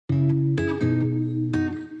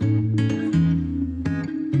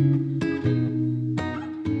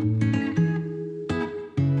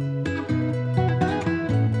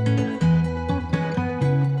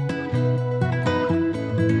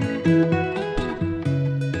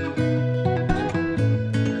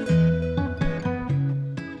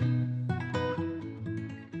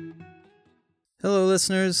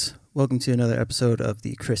listeners. Welcome to another episode of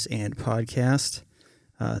the Chris and Podcast.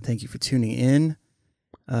 Thank you for tuning in.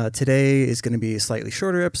 Today is going to be a slightly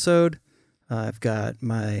shorter episode. I've got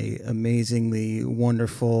my amazingly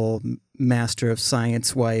wonderful Master of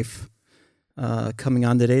Science wife coming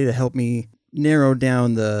on today to help me narrow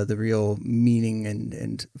down the real meaning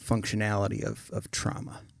and functionality of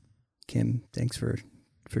trauma. Kim, thanks for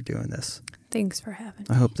doing this. Thanks for having me.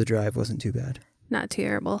 I hope the drive wasn't too bad. Not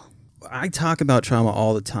terrible. I talk about trauma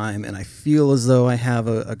all the time, and I feel as though I have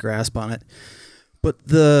a grasp on it. But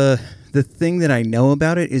the thing that I know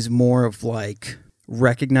about it is more of like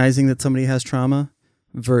recognizing that somebody has trauma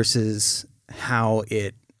versus how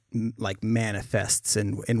it like manifests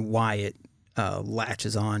and why it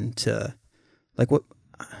latches on to like what.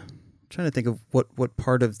 I'm trying to think of what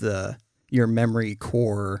part of your memory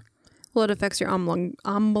core. Well, it affects your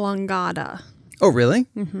oblongata. Oh, really?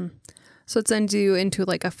 Mm-hmm. So it sends you into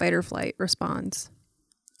like a fight or flight response.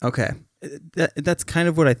 Okay. That's kind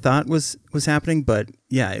of what I thought was happening. But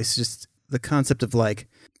yeah, it's just the concept of like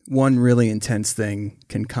one really intense thing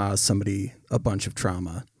can cause somebody a bunch of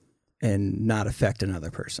trauma and not affect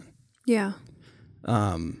another person. Yeah.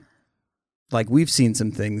 Like we've seen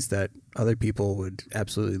some things that other people would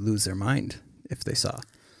absolutely lose their mind if they saw.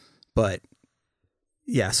 But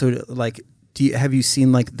yeah, so like, have you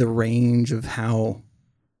seen like the range of how?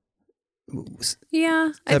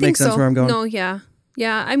 Yeah, I think makes sense so. Where I'm going? No, yeah.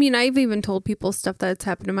 Yeah, I mean, I've even told people stuff that's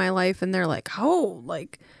happened in my life and they're like, how?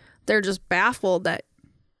 Like, they're just baffled that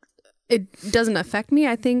it doesn't affect me.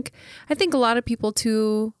 I think a lot of people,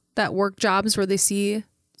 too, that work jobs where they see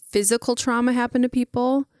physical trauma happen to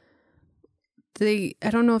people, I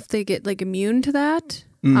don't know if they get, like, immune to that.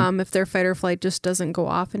 If their fight or flight just doesn't go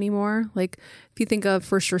off anymore. Like, if you think of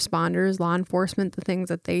first responders, law enforcement, the things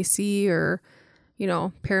that they see, or, you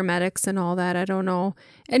know, paramedics and all that, I don't know.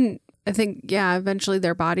 And I think, yeah, eventually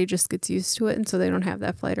their body just gets used to it, and so they don't have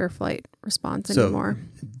that flight or flight response anymore.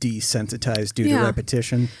 Desensitized due to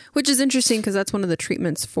repetition. Which is interesting because that's one of the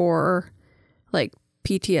treatments for, like,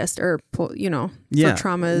 PTSD or, you know, for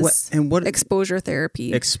traumas. Exposure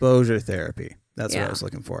therapy. Exposure therapy. That's what I was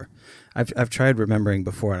looking for. I've tried remembering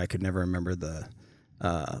before, and I could never remember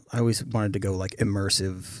I always wanted to go like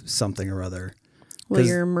immersive something or other. Well,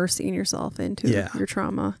 you're immersing yourself into your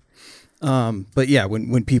trauma. But yeah,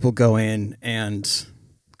 when people go in, and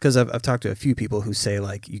because I've talked to a few people who say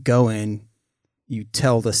like you go in, you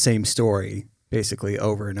tell the same story basically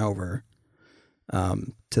over and over,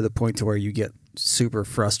 to the point to where you get super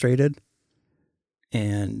frustrated,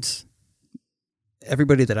 and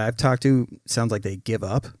everybody that I've talked to sounds like they give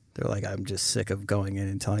up. They're like, I'm just sick of going in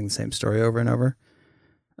and telling the same story over and over.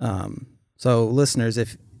 So listeners,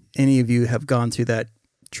 if any of you have gone through that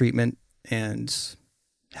treatment and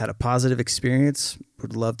had a positive experience,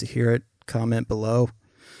 would love to hear it. Comment below.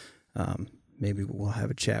 Maybe we'll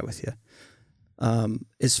have a chat with you.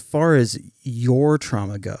 As far as your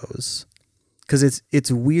trauma goes, because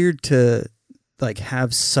it's weird to like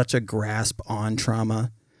have such a grasp on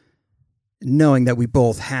trauma, knowing that we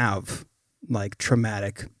both have like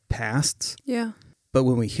traumatic pasts. Yeah. But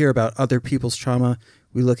when we hear about other people's trauma,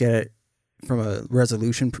 we look at it from a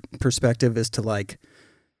resolution perspective as to like,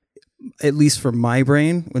 at least for my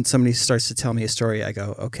brain, when somebody starts to tell me a story, I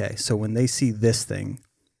go, okay, so when they see this thing,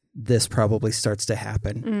 this probably starts to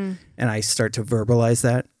happen. And I start to verbalize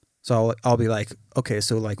that. So I'll be like, okay,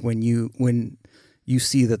 so like when you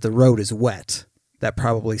see that the road is wet, that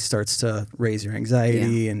probably starts to raise your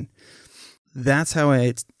anxiety. And that's how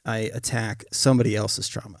I attack somebody else's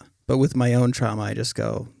trauma. But with my own trauma, I just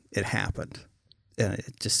go, it happened. And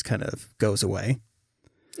it just kind of goes away.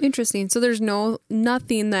 Interesting. So there's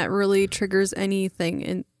nothing that really triggers anything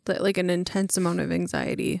in like an intense amount of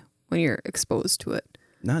anxiety when you're exposed to it.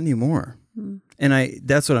 Not anymore. And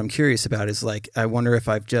that's what I'm curious about is like, I wonder if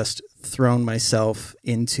I've just thrown myself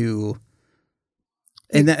into,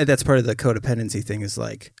 and that's part of the codependency thing is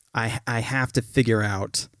like, I have to figure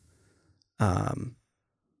out, I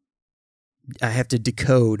have to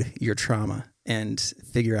decode your trauma and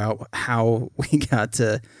figure out how we got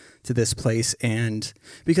to this place. And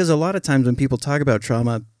because a lot of times when people talk about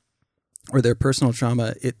trauma or their personal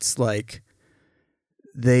trauma, it's like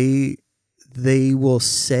they will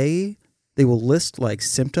list like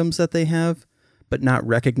symptoms that they have, but not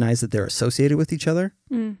recognize that they're associated with each other.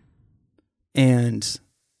 And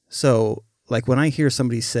so like when I hear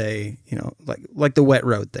somebody say, you know, like the wet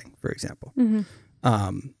road thing, for example,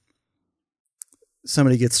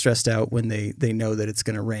 somebody gets stressed out when they know that it's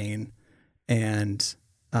going to rain, and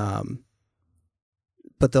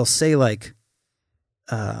but they'll say like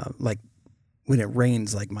when it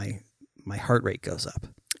rains, like my heart rate goes up.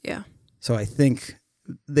 Yeah. So I think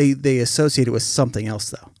they associate it with something else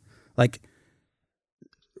though. Like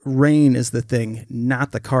rain is the thing,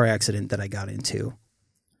 not the car accident that I got into.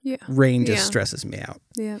 Yeah. Rain just stresses me out.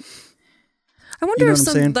 Yeah. I wonder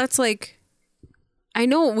if that's like, I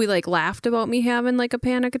know we like laughed about me having like a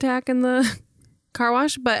panic attack in the car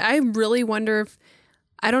wash, but I really wonder if,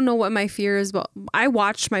 I don't know what my fear is, but I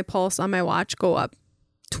watched my pulse on my watch go up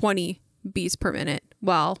 20 beats per minute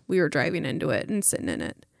while we were driving into it and sitting in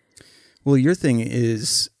it. Well, your thing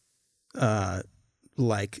is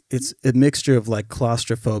like it's a mixture of like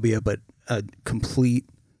claustrophobia, but a complete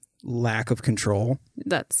lack of control.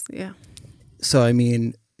 That's, yeah. So, I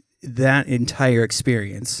mean, that entire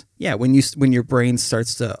experience, when your brain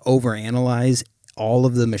starts to overanalyze all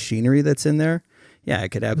of the machinery that's in there, it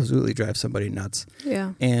could absolutely drive somebody nuts.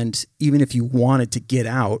 Yeah. And even if you wanted to get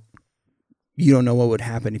out, you don't know what would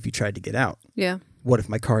happen if you tried to get out. Yeah. What if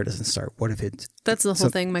my car doesn't start? What if it... That's the whole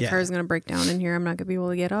thing. My car is going to break down in here. I'm not going to be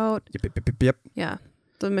able to get out. Yep. Yeah.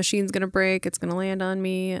 The machine's going to break. It's going to land on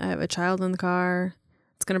me. I have a child in the car.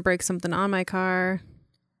 It's going to break something on my car.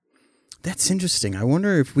 That's interesting. I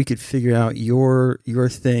wonder if we could figure out your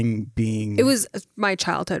thing being... It was my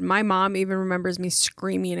childhood. My mom even remembers me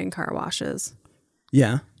screaming in car washes.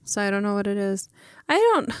 Yeah. So I don't know what it is.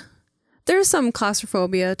 There's some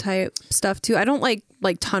claustrophobia type stuff too. I don't like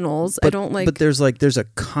tunnels. I don't like... But there's a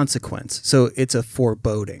consequence. So it's a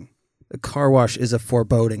foreboding. A car wash is a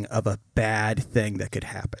foreboding of a bad thing that could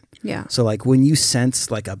happen. Yeah. So like when you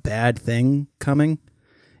sense like a bad thing coming,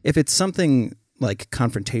 if it's something like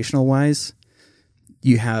confrontational wise,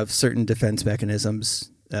 you have certain defense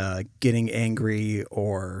mechanisms, getting angry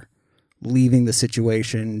or leaving the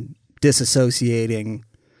situation, disassociating.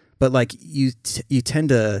 But like you tend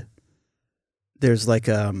to... There's like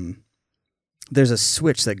there's a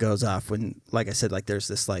switch that goes off when, like I said, like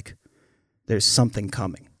there's something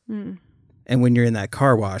coming. Mm. And when you're in that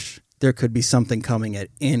car wash, there could be something coming at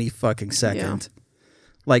any fucking second. Yeah.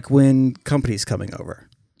 Like when company's coming over,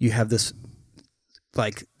 you have this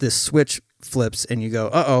switch flips and you go,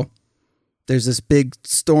 uh-oh, there's this big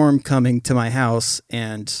storm coming to my house.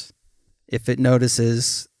 And if it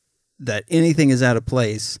notices that anything is out of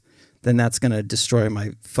place, then that's going to destroy my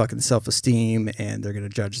fucking self-esteem, and they're going to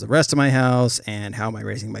judge the rest of my house and how am I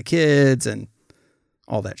raising my kids and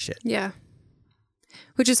all that shit. Yeah.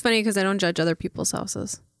 Which is funny because I don't judge other people's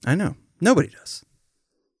houses. I know. Nobody does.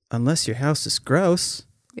 Unless your house is gross.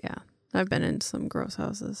 Yeah. I've been in some gross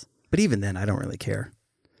houses. But even then, I don't really care.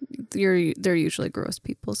 They're usually gross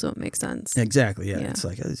people, so it makes sense. Exactly, yeah. It's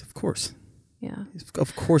like, of course. Yeah.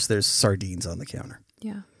 Of course there's sardines on the counter.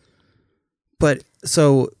 Yeah. But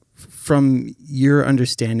so... From your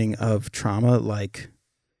understanding of trauma, like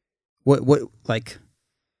what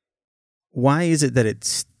why is it that it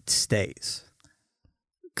stays?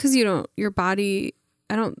 Because your body,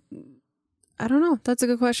 I don't know. That's a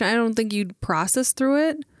good question. I don't think you'd process through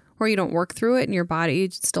it, or you don't work through it, and your body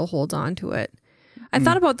still holds on to it. I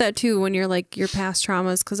thought about that too when you're like your past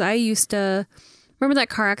traumas, because I used to remember that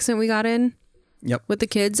car accident we got in. Yep. With the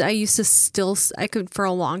kids, for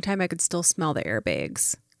a long time, I could still smell the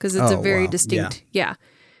airbags. Because it's a very distinct, yeah.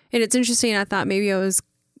 And it's interesting. I thought maybe I was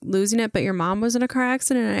losing it, but your mom was in a car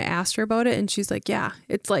accident, and I asked her about it, and she's like, yeah,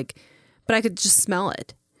 it's like, but I could just smell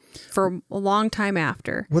it for a long time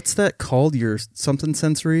after. What's that called? Your something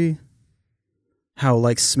sensory? How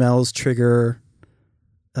like smells trigger?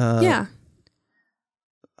 Yeah.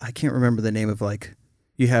 I can't remember the name of like,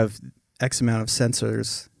 you have X amount of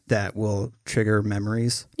sensors that will trigger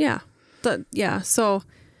memories. Yeah. So,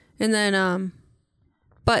 and then,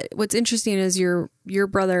 but what's interesting is your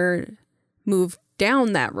brother moved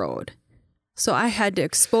down that road. So I had to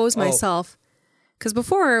expose myself. Because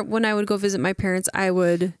before, when I would go visit my parents, I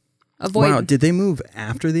would avoid... Wow, did they move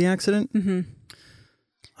after the accident? Mm-hmm.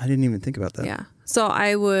 I didn't even think about that. Yeah. So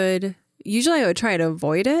I would try to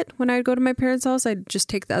avoid it when I'd go to my parents' house. I'd just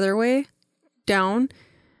take the other way down.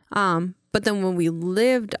 But then when we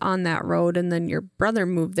lived on that road and then your brother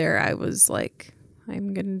moved there, I was like...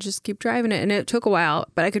 I'm going to just keep driving it. And it took a while,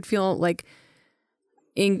 but I could feel like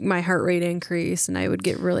my heart rate increase and I would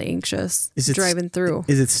get really anxious driving through.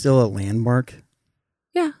 Is it still a landmark?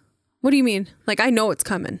 Yeah. What do you mean? Like, I know it's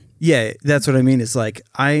coming. Yeah, that's what I mean. It's like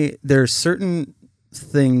there are certain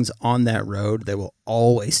things on that road that will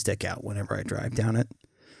always stick out whenever I drive down it.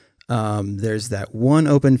 There's that one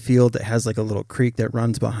open field that has like a little creek that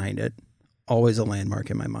runs behind it. Always a landmark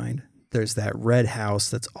in my mind. There's that red house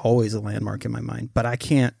that's always a landmark in my mind. But I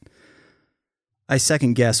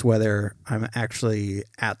second guess whether I'm actually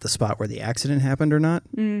at the spot where the accident happened or not.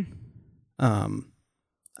 Mm.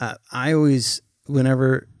 I always,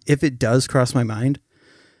 if it does cross my mind,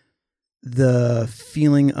 the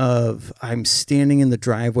feeling of I'm standing in the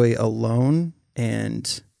driveway alone,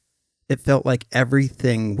 and it felt like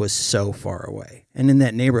everything was so far away. And in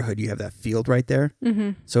that neighborhood, you have that field right there.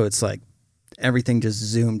 Mm-hmm. So it's like everything just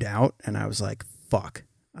zoomed out, and I was like, fuck,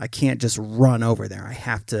 I can't just run over there. I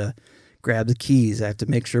have to grab the keys. I have to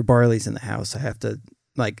make sure Barley's in the house. I have to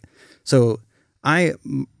so I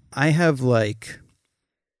have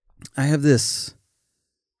this,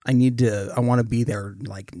 I want to be there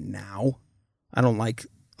like now. I don't like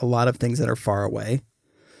a lot of things that are far away.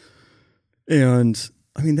 And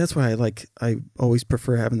I mean, that's why I always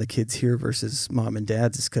prefer having the kids here versus mom and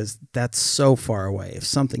dad's, is because that's so far away. If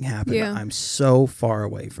something happened, I'm so far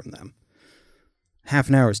away from them. Half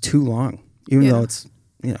an hour is too long, even though it's,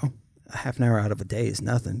 a half an hour out of a day is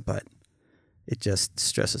nothing, but it just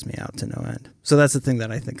stresses me out to no end. So that's the thing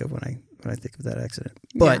that I think of when I think of that accident.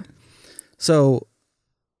 But so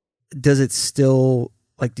does it still,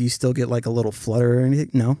 do you still get like a little flutter or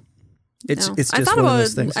anything? No. It's just one of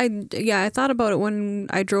those things. I thought about it when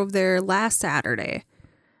I drove there last Saturday.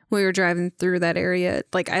 We were driving through that area.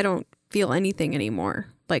 I don't feel anything anymore.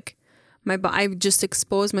 I just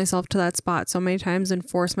exposed myself to that spot so many times and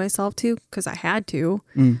forced myself to, because I had to,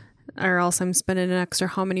 or else I'm spending an extra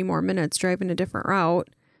how many more minutes driving a different route,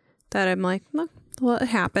 that I'm like, no, well, it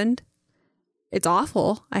happened. It's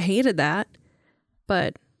awful. I hated that.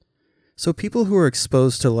 But so people who are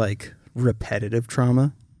exposed to repetitive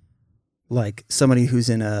trauma, like somebody who's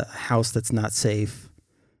in a house that's not safe,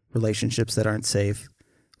 relationships that aren't safe,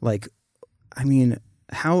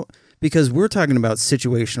 because we're talking about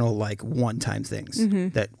situational, one-time things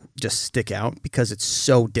that just stick out because it's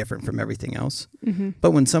so different from everything else. Mm-hmm.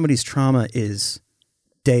 But when somebody's trauma is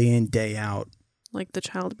day in, day out, like the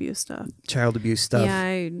child abuse stuff.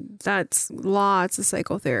 Yeah, that's lots of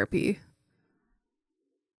psychotherapy.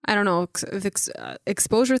 I don't know if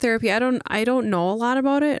exposure therapy. I don't know a lot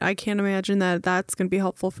about it. I can't imagine that that's going to be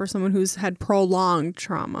helpful for someone who's had prolonged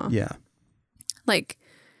trauma. Yeah, like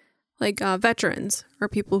veterans or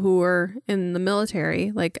people who are in the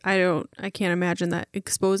military. I can't imagine that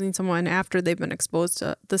exposing someone after they've been exposed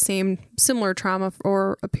to the similar trauma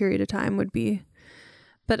for a period of time would be.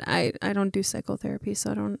 But I don't do psychotherapy,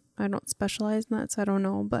 so I don't specialize in that, so I don't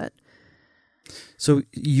know. But so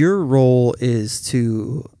your role is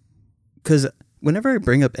because whenever I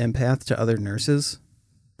bring up empath to other nurses,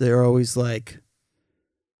 they're always like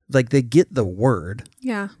they get the word.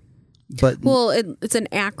 Yeah. But it's an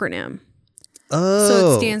acronym. Oh.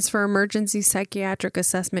 So it stands for Emergency Psychiatric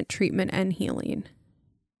Assessment, Treatment, and Healing.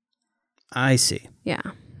 I see. Yeah.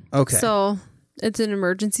 Okay. So it's an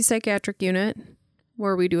emergency psychiatric unit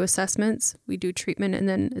where we do assessments, we do treatment, and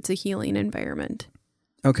then it's a healing environment.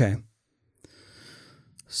 Okay.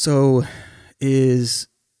 So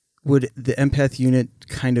would the empath unit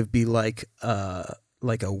kind of be like a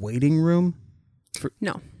waiting room?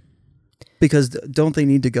 No. Because don't they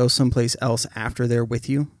need to go someplace else after they're with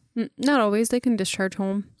you? Not always. They can discharge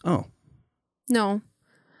home. Oh. No.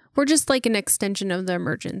 We're just like an extension of the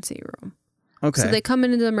emergency room. Okay. So they come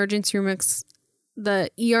into the emergency room. The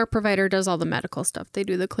ER provider does all the medical stuff. They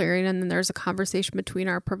do the clearing, and then there's a conversation between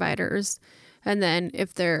our providers. And then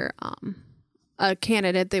if they're a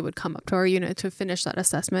candidate, they would come up to our unit to finish that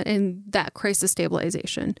assessment and that crisis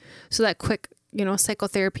stabilization. So that quick,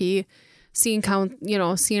 psychotherapy, seeing our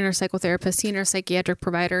psychotherapist, seeing our psychiatric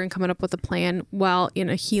provider, and coming up with a plan while in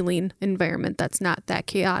a healing environment that's not that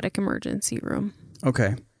chaotic emergency room.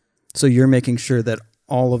 Okay. So you're making sure that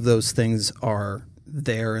all of those things are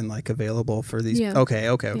there and available for these. Yeah. Okay.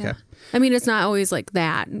 Yeah. I mean, it's not always like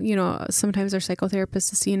that. Sometimes our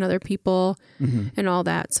psychotherapist is seeing other people and all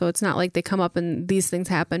that. So it's not like they come up and these things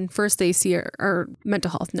happen. First, they see our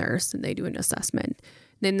mental health nurse and they do an assessment.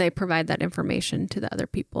 Then they provide that information to the other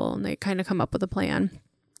people and they kind of come up with a plan.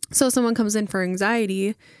 So if someone comes in for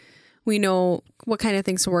anxiety, we know what kind of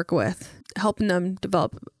things to work with, helping them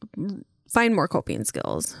find more coping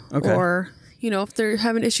skills. Okay. Or, if they're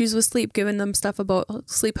having issues with sleep, giving them stuff about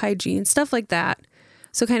sleep hygiene, stuff like that.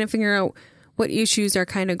 So kind of figuring out what issues are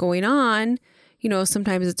kind of going on.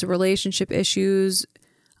 Sometimes it's relationship issues,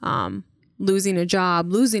 losing a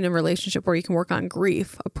job, losing a relationship, where you can work on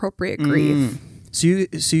grief, appropriate grief. So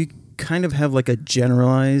you kind of have a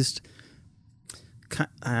generalized,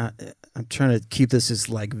 I'm trying to keep this as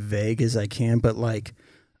vague as I can, but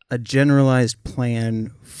a generalized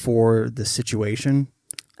plan for the situation.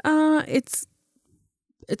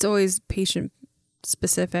 It's always patient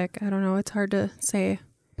specific. I don't know. It's hard to say.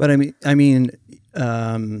 But I mean,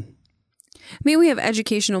 we have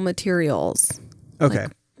educational materials. Okay.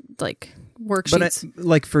 Like worksheets.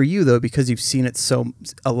 But for you though, because you've seen it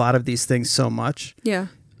a lot of these things so much. Yeah.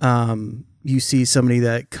 You see somebody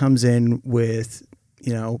that comes in with,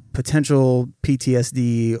 potential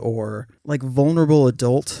PTSD or like vulnerable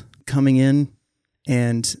adult coming in,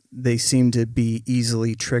 and they seem to be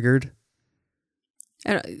easily triggered.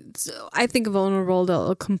 So I think a vulnerable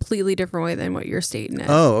adult a completely different way than what you're stating it.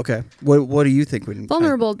 Oh, okay. What do you think?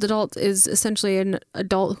 Vulnerable adult is essentially an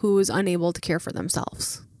adult who is unable to care for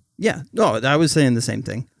themselves. Yeah. No, I was saying the same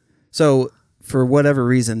thing. So for whatever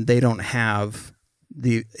reason, they don't have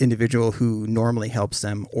the individual who normally helps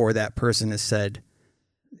them, or that person has said,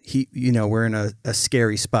 we're in a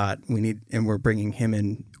scary spot. And we're bringing him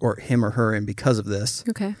in, or him or her in because of this.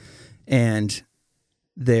 Okay. And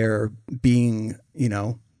they're being,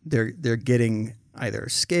 they're getting either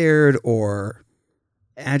scared or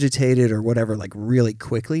agitated or whatever, like really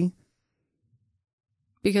quickly.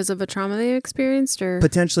 Because of a trauma they experienced, or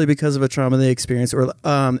potentially because of a trauma they experienced, or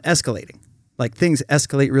escalating. Like things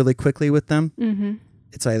escalate really quickly with them. Mm-hmm.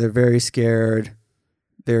 It's either very scared,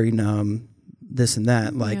 very numb, this and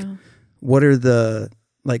that. Like, what are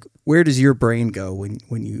where does your brain go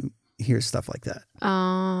when you hear stuff like that?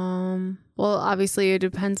 Well, obviously it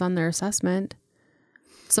depends on their assessment.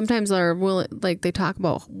 Sometimes they talk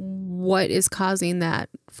about what is causing that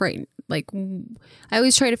fright. Like, I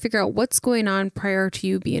always try to figure out what's going on prior to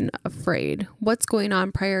you being afraid. What's going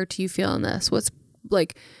on prior to you feeling this?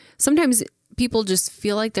 Sometimes people just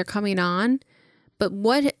feel like they're coming on, but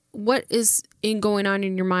what is going on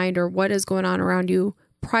in your mind, or what is going on around you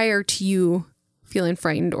prior to you feeling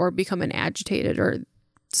frightened or becoming agitated, or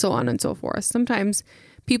so on and so forth. Sometimes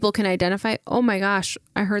people can identify, oh my gosh,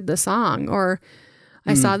 I heard the song, or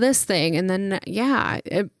I saw this thing. And then,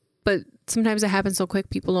 but sometimes it happens so quick,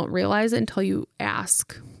 people don't realize it until you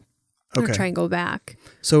ask or try and go back.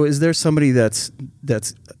 So is there somebody that's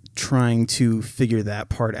trying to figure that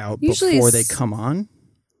part out usually before they come on?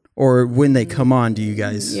 Or when they come on, do you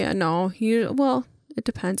guys? Yeah, no. It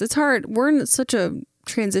depends. It's hard. We're in such a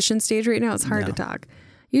transition stage right now. It's hard to talk.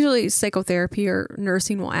 Usually psychotherapy or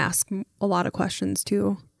nursing will ask a lot of questions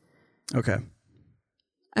too. Okay.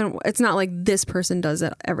 It's not like this person does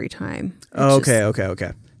it every time.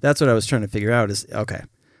 Okay. That's what I was trying to figure out is, okay.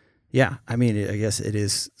 Yeah. I mean, I guess it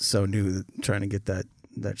is so new that trying to get that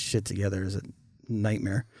shit together is a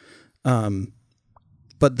nightmare.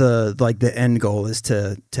 But the end goal is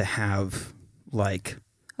to have like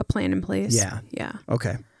a plan in place. Yeah. Yeah.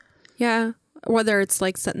 Okay. Yeah. Whether it's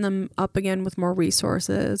like setting them up again with more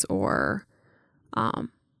resources, or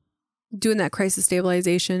doing that crisis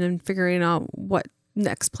stabilization and figuring out what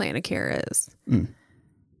next plan of care is. Mm.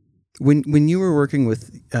 When you were working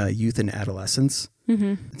with youth and adolescents,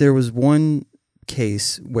 there was one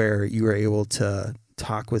case where you were able to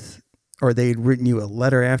talk with, or they'd written you a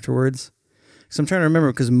letter afterwards. So I'm trying to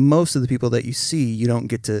remember, because most of the people that you see, you don't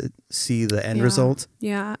get to see the end result.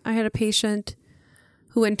 Yeah. I had a patient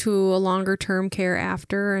who went to a longer term care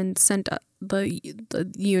after and sent the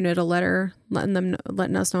unit a letter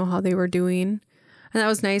letting us know how they were doing. And that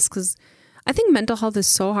was nice, because I think mental health is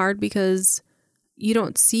so hard because you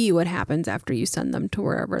don't see what happens after you send them to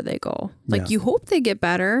wherever they go. Like, you hope they get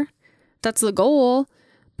better. That's the goal,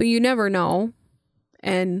 but you never know.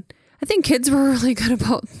 And I think kids were really good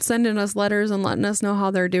about sending us letters and letting us know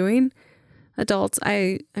how they're doing. Adults,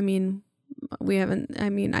 I do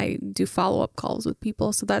follow-up calls with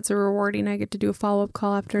people, so that's rewarding. I get to do a follow-up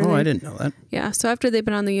call after. I didn't know that. Yeah, so after they've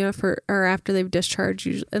been on the unit or after they've discharged,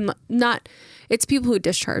 usually, and it's people who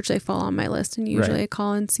discharge, they fall on my list, and usually I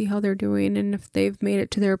call and see how they're doing, and if they've made it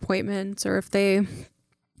to their appointments, or if they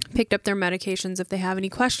picked up their medications, if they have any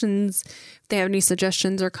questions, if they have any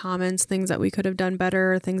suggestions or comments, things that we could have done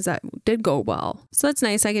better, things that did go well. So that's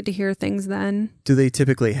nice. I get to hear things then. Do they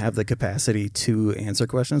typically have the capacity to answer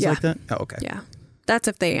questions like that? Oh, okay. Yeah. That's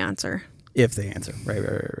if they answer. If they answer. Right.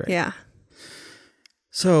 Yeah.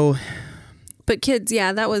 So. But kids,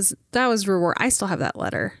 that was reward. I still have that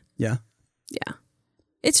letter. Yeah. Yeah.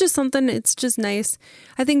 It's just something, it's just nice.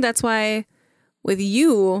 I think that's why with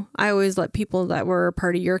you, I always let people that were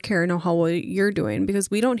part of your care know how well you're doing, because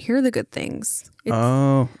we don't hear the good things.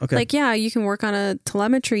 Okay. Like, you can work on a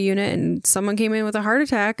telemetry unit and someone came in with a heart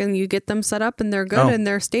attack and you get them set up and they're good and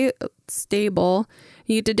they're stable.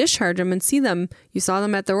 You get to discharge them and see them. You saw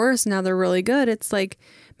them at their worst. Now they're really good. It's like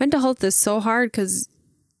mental health is so hard because,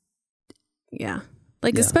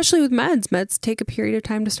 especially with meds take a period of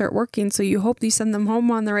time to start working. So you hope you send them home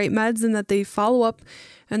on the right meds and that they follow up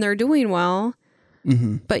and they're doing well.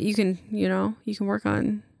 Mm-hmm. But you can work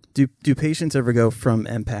on. Do patients ever go from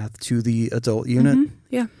empath to the adult unit? Mm-hmm.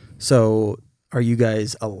 Yeah. So are you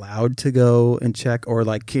guys allowed to go and check, or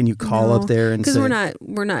like, can you call up there and say? Because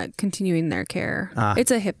we're not continuing their care.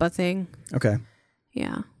 It's a HIPAA thing. Okay.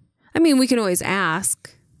 Yeah. I mean, we can always ask.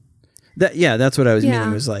 That's what I was Yeah.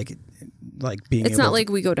 meaning was like being It's able not like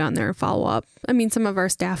we go down there and follow up. I mean, some of our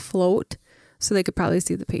staff float, so they could probably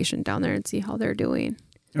see the patient down there and see how they're doing.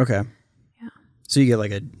 Okay. Yeah. So you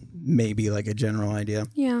get maybe a general idea.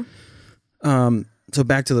 Yeah. So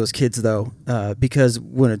back to those kids though, because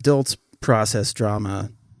when adults process trauma,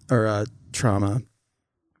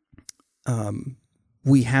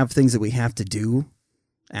 we have things that we have to do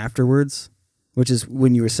afterwards, which is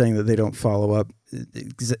when you were saying that they don't follow up.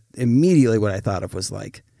 Immediately what I thought of was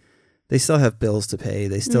like, they still have bills to pay.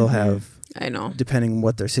 They still have, I know. depending on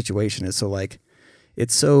what their situation is. So like,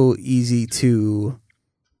 it's so easy to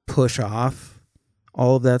push off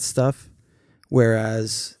all of that stuff.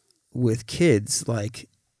 Whereas with kids, like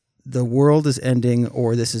the world is ending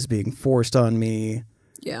or this is being forced on me.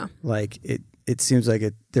 Yeah. Like it seems like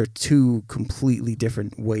they're two completely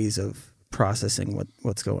different ways of processing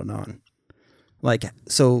what's going on. Like,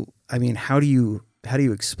 so, I mean, how do you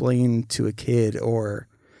explain to a kid or,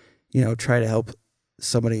 try to help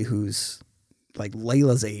somebody who's like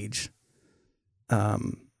Layla's age,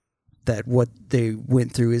 that what they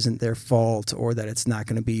went through isn't their fault or that it's not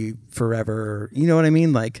going to be forever. You know what I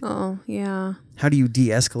mean? Like, Oh, yeah. how do you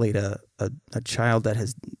de-escalate a child that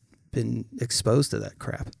has been exposed to that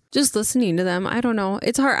crap? Just listening to them. I don't know.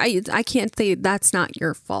 It's hard. I can't say that's not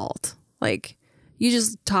your fault. Like, you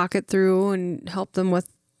just talk it through and help them with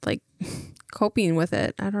like coping with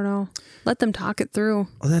it. I don't know. Let them talk it through.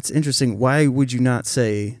 Oh, that's interesting. Why would you not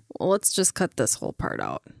say, Well, let's just cut this whole part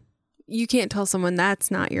out. You can't tell someone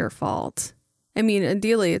that's not your fault. I mean,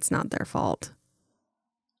 ideally, it's not their fault.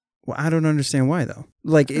 well, I don't understand why though.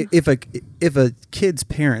 Like if a kid's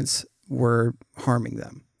parents were harming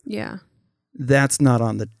them, Yeah. that's not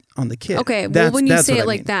on the kid. Okay. Well, That's- when you that's say what it I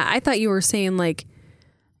like mean. that, I thought you were saying like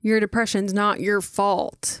your depression's not your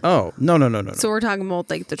fault. Oh, no. So we're talking about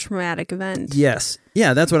like the traumatic event. Yes.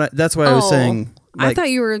 Yeah, that's why I was saying. I Like, thought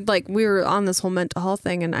you were like, we were on this whole mental health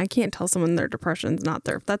thing, and I can't tell someone their depression's not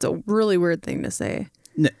their. That's a really weird thing to say.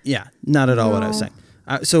 yeah, not at all what I was No.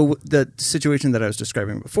 saying. So the situation that I was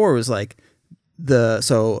describing before was like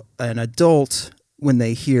so an adult, when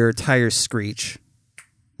they hear tires screech,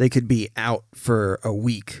 they could be out for a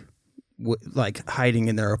week, like hiding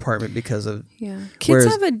in their apartment because of. Yeah. Kids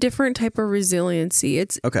Whereas- have a different type of resiliency.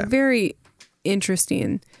 It's Okay. very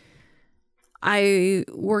interesting.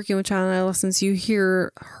 Working with child and adolescents, you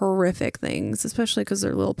hear horrific things, especially because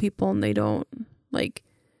they're little people and they don't like,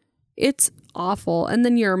 it's awful. And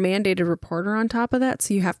then you're a mandated reporter on top of that.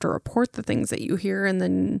 So you have to report the things that you hear. And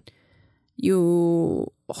then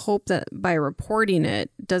you hope that by reporting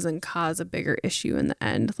it doesn't cause a bigger issue in the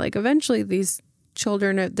end. Like eventually these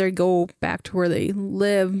children, they go back to where they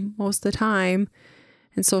live most of the time,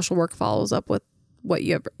 and social work follows up with what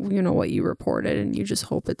you reported, and you just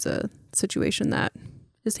hope it's a situation that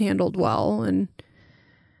is handled well. And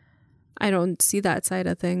I don't see that side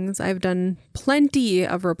of things. I've done plenty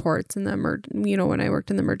of reports in when I worked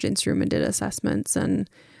in the emergency room and did assessments, and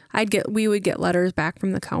we would get letters back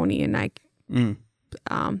from the county, and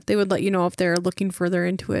they would let you know if they're looking further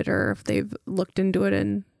into it or if they've looked into it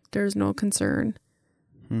and there's no concern.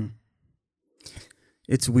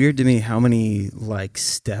 It's weird to me how many like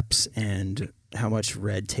steps and how much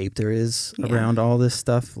red tape there is around all this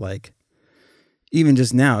stuff. Like even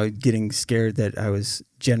just now getting scared that I was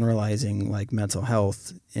generalizing like mental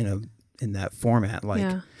health in that format.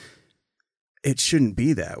 Like it shouldn't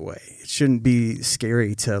be that way. It shouldn't be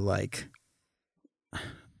scary to like,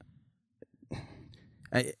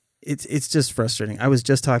 it's just frustrating. I was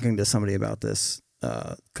just talking to somebody about this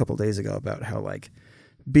a couple days ago about how like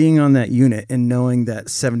being on that unit and knowing that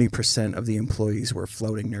 70% of the employees were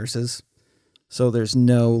floating nurses. So there's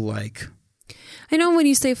no like. I know when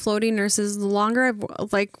you say floating nurses, the longer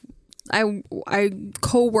I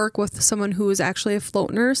co-work with someone who is actually a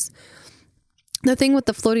float nurse. The thing with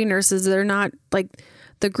the floating nurses, they're not like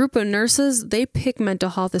the group of nurses, they pick mental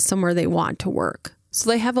health as somewhere they want to work. So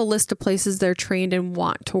they have a list of places they're trained and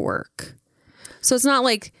want to work. So it's not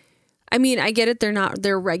like, I mean, I get it. They're not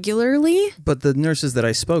there regularly. But the nurses that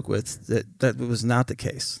I spoke with, that was not the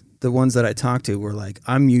case. The ones that I talked to were like,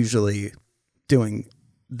 I'm usually doing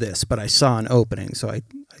this, but I saw an opening, so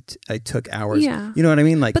I took hours. Yeah. You know what I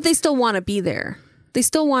mean? Like, but they still want to be there. They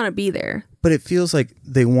still want to be there. But it feels like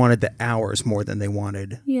they wanted the hours more than they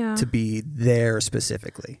wanted Yeah. to be there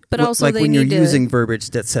specifically. But also like they when you're need to- using verbiage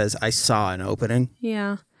that says, I saw an opening.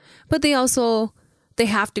 Yeah. But they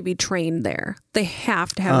have to be trained there. They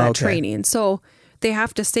have to have that training. So they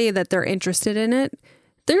have to say that they're interested in it.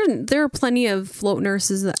 There are plenty of float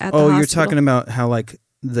nurses at the hospital. Oh, you're talking about how like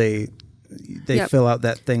they Yep. fill out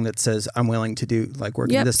that thing that says I'm willing to do like work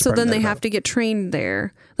in Yep. this So then department, they that have to get trained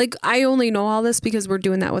there. Like I only know all this because we're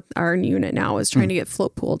doing that with our unit now, is trying to get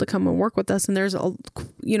Float Pool to come and work with us. And there's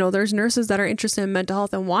there's nurses that are interested in mental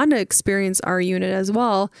health and want to experience our unit as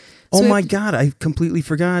well. So Oh my God, I completely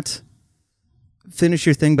forgot. Finish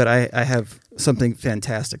your thing, but I have something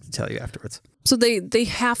fantastic to tell you afterwards. So they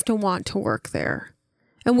have to want to work there.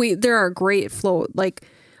 And there are great float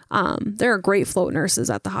nurses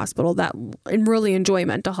at the hospital that really enjoy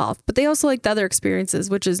mental health, but they also like the other experiences,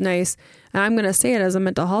 which is nice. And I'm going to say it as a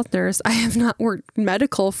mental health nurse, I have not worked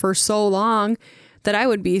medical for so long that I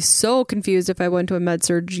would be so confused if I went to a med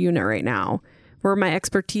surg unit right now, where my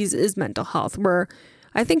expertise is mental health, where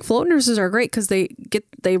I think float nurses are great because they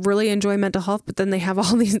really enjoy mental health, but then they have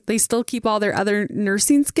they still keep all their other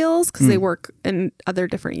nursing skills because they work in other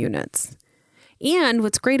different units. And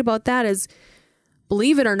what's great about that is,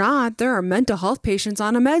 believe it or not, there are mental health patients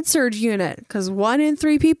on a med surg unit because 1 in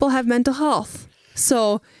 3 people have mental health.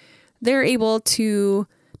 So they're able to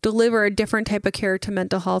deliver a different type of care to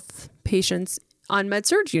mental health patients on med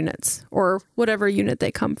surg units or whatever unit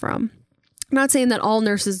they come from. I'm not saying that all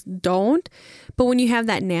nurses don't, but when you have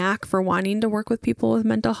that knack for wanting to work with people with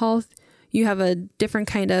mental health, you have a different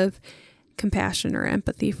kind of compassion or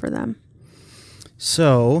empathy for them.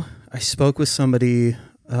 So I spoke with somebody,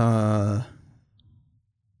 it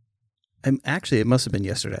must have been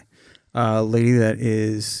yesterday, a lady that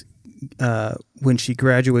is, when she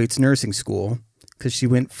graduates nursing school, because she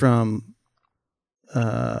went from,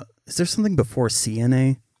 is there something before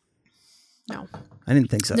CNA? No. I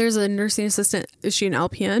didn't think so. There's a nursing assistant. Is she an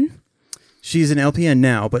LPN? She's an LPN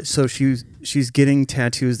now, but so she's getting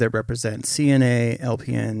tattoos that represent CNA,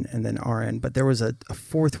 LPN, and then RN. But there was a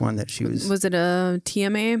fourth one that she was... Was it a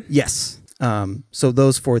TMA? Yes. So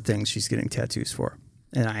those 4 things she's getting tattoos for.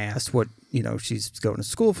 And I asked what, she's going to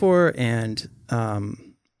school for, and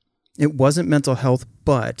it wasn't mental health,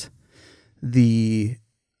 but the...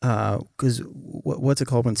 because what's it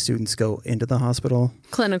called when students go into the hospital?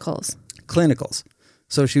 Clinicals.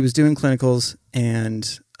 So she was doing clinicals,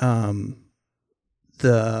 and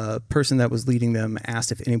the person that was leading them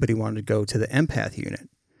asked if anybody wanted to go to the empath unit,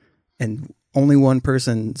 and only one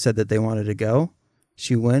person said that they wanted to go.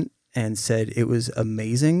 She went and said it was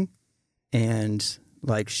amazing, and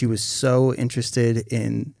like she was so interested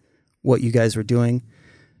in what you guys were doing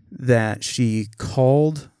that she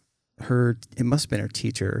called her, it must have been her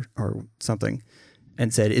teacher or something,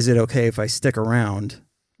 and said, "Is it okay if I stick around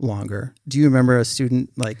longer?" Do you remember a student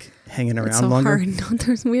like hanging around It's so longer? hard.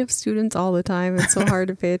 No, we have students all the time. It's so hard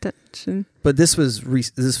to pay attention. But this was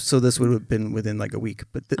this would have been within like a week.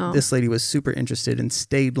 But this lady was super interested and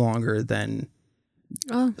stayed longer than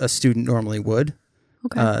a student normally would.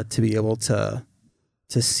 Okay. To be able to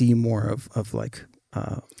see more of like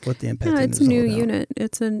what the impact. Yeah, it's a new unit.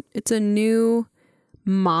 It's a new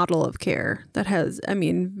model of care that has,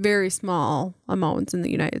 very small amounts in the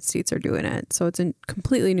United States are doing it. So it's a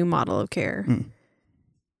completely new model of care.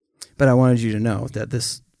 But I wanted you to know that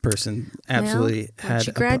this person absolutely when had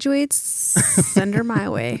she graduates, send her my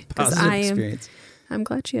way. positive experience. I'm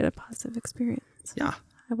glad she had a positive experience. Yeah.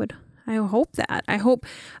 I hope that. I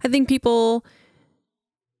think people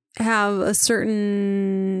have a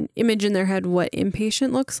certain image in their head what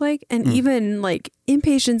inpatient looks like, and even like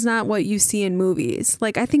inpatient's not what you see in movies.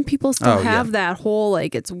 Like I think people still have that whole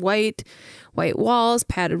like it's white walls,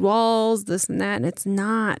 padded walls, this and that, and it's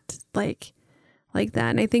not like that.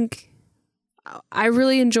 And I think I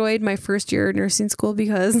really enjoyed my first year of nursing school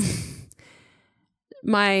because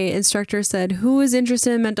my instructor said, "Who is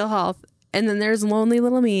interested in mental health?" And then there's lonely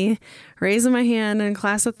little me raising my hand in a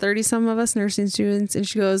class of 30 some of us nursing students. And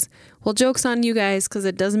she goes, "Well, joke's on you guys because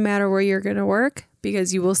it doesn't matter where you're going to work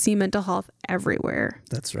because you will see mental health everywhere."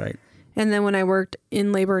 That's right. And then when I worked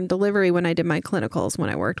in labor and delivery, when I did my clinicals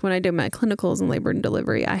in labor and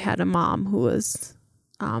delivery, I had a mom who was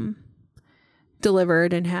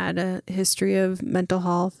delivered and had a history of mental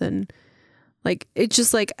health. And like, it's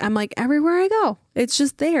just like, I'm like, everywhere I go, it's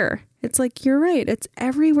just there. It's like, you're right. It's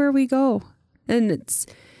everywhere we go. And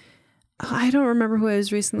I don't remember who I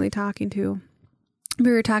was recently talking to. We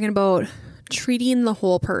were talking about treating the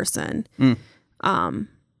whole person. And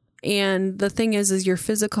the thing is your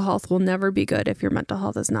physical health will never be good if your mental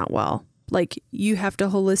health is not well. Like you have to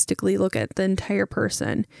holistically look at the entire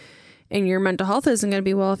person, and your mental health isn't going to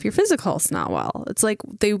be well if your physical health's not well. It's like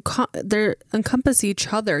they encompass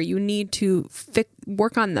each other. You need to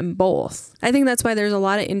work on them both. I think that's why there's a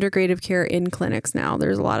lot of integrative care in clinics now.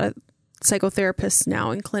 There's a lot of psychotherapists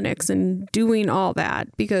now in clinics and doing all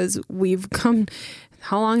that because we've come,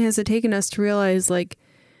 how long has it taken us to realize, like,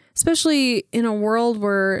 especially in a world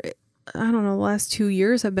where I don't know, the last 2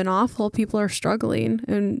 years have been awful. People are struggling,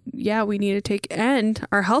 and yeah, we need to and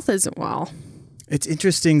our health isn't well. It's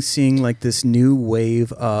interesting seeing like this new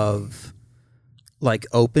wave of like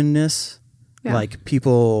openness, like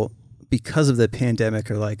people, because of the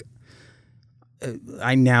pandemic, are like,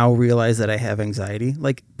 I now realize that I have anxiety.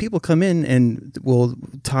 Like people come in and will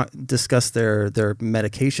discuss their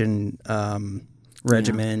medication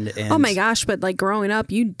regimen. Yeah. And oh my gosh, but like growing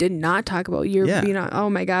up, you did not talk about being on, oh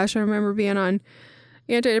my gosh, I remember being on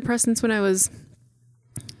antidepressants when I was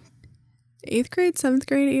 8th grade, 7th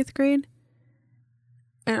grade, 8th grade.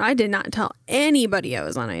 And I did not tell anybody I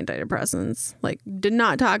was on antidepressants. Like, did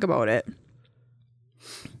not talk about it.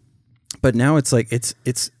 But now it's like, it's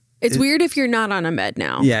weird if you're not on a med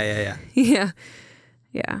now. Yeah.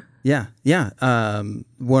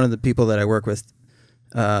 One of the people that I work with,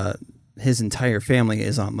 his entire family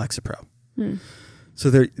is on Lexapro.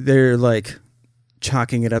 So they're like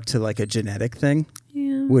chalking it up to like a genetic thing,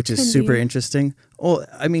 which is super interesting. Well,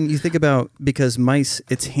 I mean, you think about, because mice,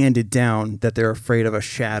 it's handed down that they're afraid of a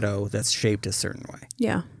shadow that's shaped a certain way.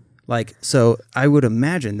 Yeah. Like, so I would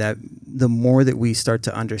imagine that the more that we start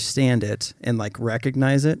to understand it and like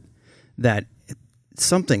recognize it, that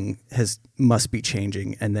something must be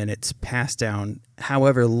changing, and then it's passed down,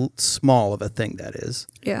 however small of a thing that is.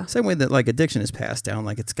 Yeah. Same way that like addiction is passed down,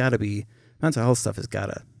 like it's got to be, mental health stuff has got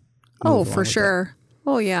to. Oh, for sure.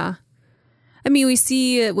 Oh, yeah. I mean, we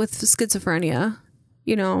see it with schizophrenia,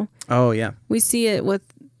 you know. Oh, yeah. We see it with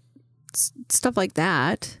stuff like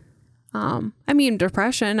that. I mean,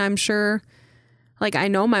 depression, I'm sure. Like, I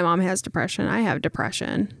know my mom has depression. I have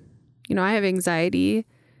depression. You know, I have anxiety.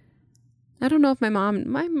 I don't know if my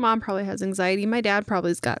mom probably has anxiety. My dad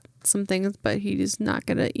probably's got some things, but he's not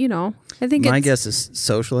going to, you know. I think my guess is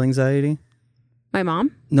social anxiety. My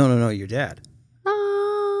mom? No, your dad.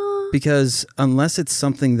 Because unless it's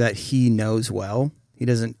something that he knows well, he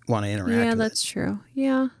doesn't want to interact with it. Yeah, that's true.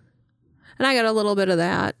 Yeah. And I got a little bit of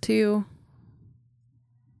that too.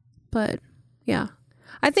 But yeah,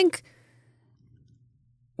 I think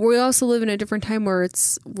we also live in a different time where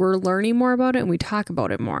we're learning more about it and we talk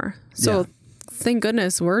about it more. So thank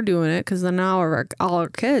goodness we're doing it, because then now all our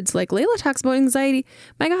kids, like Layla talks about anxiety.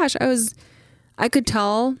 My gosh, I could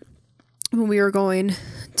tell when we were going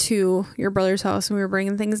to your brother's house and we were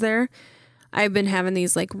bringing things there. I've been having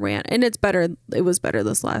these like and it's better. It was better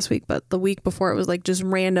this last week, but the week before it was like just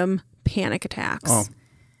random panic attacks. Oh.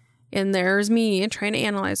 And there's me trying to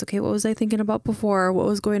analyze, okay, what was I thinking about before? What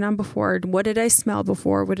was going on before? What did I smell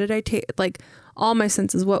before? What did I take? Like all my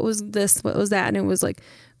senses. What was this? What was that? And it was like,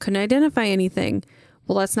 couldn't identify anything.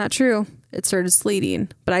 Well, that's not true. It started sleeting,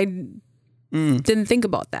 but I didn't think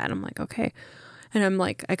about that. I'm like, okay. And I'm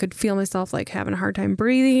like, I could feel myself like having a hard time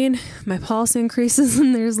breathing. My pulse increases,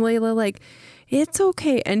 and there's Layla like, it's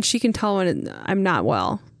okay. And she can tell when I'm not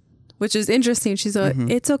well, which is interesting. She's like,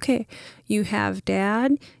 it's okay. You have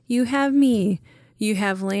Dad, you have me, you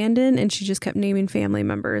have Landon. And she just kept naming family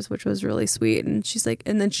members, which was really sweet. And she's like,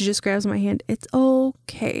 and then she just grabs my hand. It's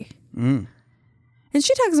okay. And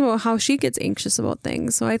she talks about how she gets anxious about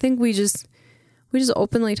things. So I think we just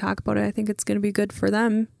openly talk about it. I think it's going to be good for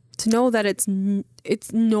them to know that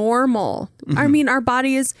it's normal. I mean, our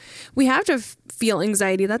body we have to feel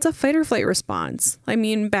anxiety. That's a fight or flight response. I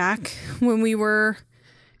mean, back when we were,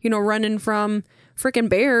 you know, running from freaking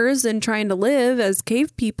bears and trying to live as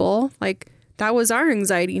cave people, like that was our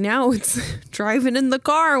anxiety. Now it's driving in the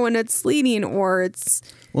car when it's sleeting or it's.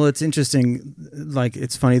 Well, it's interesting. Like,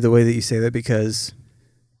 it's funny the way that you say that, because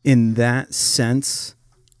in that sense,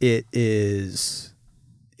 it's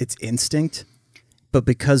instinct. But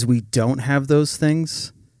because we don't have those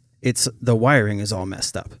things, the wiring is all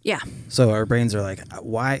messed up. Yeah. So our brains are like,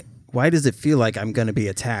 why does it feel like I'm going to be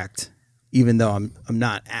attacked, even though I'm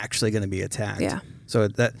not actually going to be attacked? Yeah. So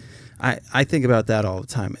that I think about that all the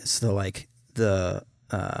time. It's the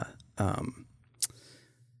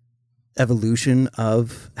evolution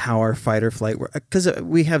of how our fight or flight works, because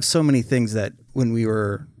we have so many things that when we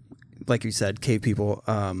were, like you said, cave people,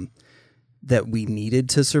 that we needed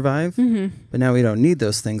to survive, but now we don't need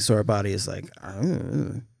those things. So our body is like,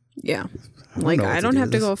 yeah, I don't have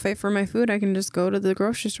to go fight for my food. I can just go to the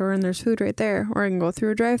grocery store and there's food right there, or I can go through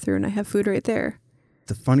a drive-through and I have food right there.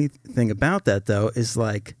 The funny thing about that, though, is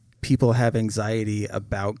like people have anxiety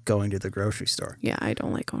about going to the grocery store. Yeah, I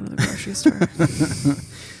don't like going to the grocery store.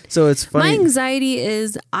 So it's funny. My anxiety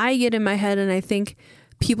is I get in my head and I think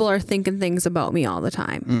people are thinking things about me all the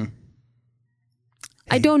time.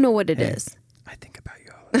 Hey, I don't know what it is. I think about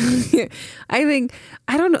you all I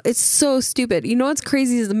don't know. It's so stupid. You know what's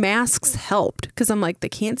crazy is the masks helped because I'm like, they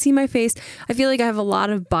can't see my face. I feel like I have a lot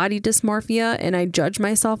of body dysmorphia and I judge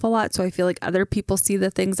myself a lot. So I feel like other people see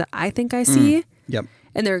the things that I think I see. Yep.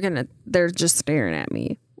 And they're just staring at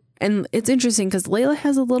me. And it's interesting because Layla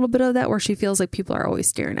has a little bit of that where she feels like people are always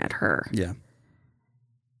staring at her. Yeah.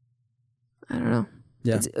 I don't know.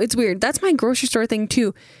 Yeah. It's weird. That's my grocery store thing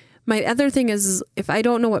too. My other thing is if I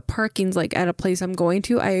don't know what parking's like at a place I'm going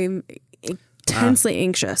to, I'm intensely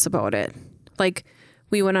anxious about it. Like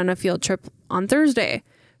we went on a field trip on Thursday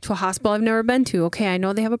to a hospital I've never been to. Okay, I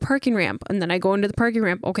know they have a parking ramp. And then I go into the parking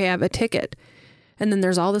ramp. Okay, I have a ticket. And then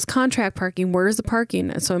there's all this contract parking. Where's the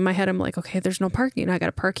parking? And so in my head, I'm like, okay, there's no parking. I got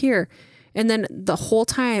to park here. And then the whole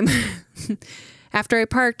time after I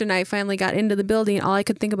parked and I finally got into the building, all I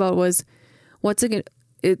could think about was, what's it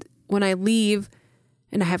when I leave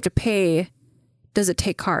and I have to pay, does it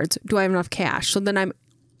take cards? Do I have enough cash? So then I'm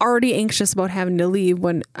already anxious about having to leave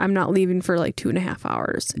when I'm not leaving for like 2.5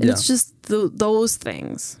 hours. And it's just those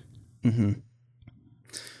things. Mm-hmm.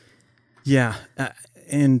 Yeah.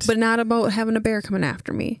 But not about having a bear coming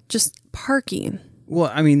after me, just parking.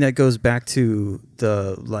 Well, I mean, that goes back to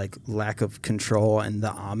the like lack of control and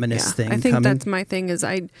the ominous thing. I think coming. that's my thing is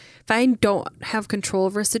if I don't have control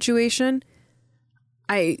over a situation,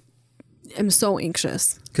 I am so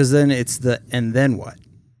anxious. Because then it's and then what?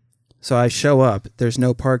 So I show up, there's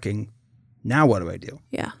no parking. Now what do I do?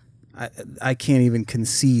 Yeah. I can't even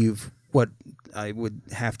conceive what I would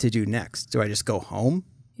have to do next. Do I just go home?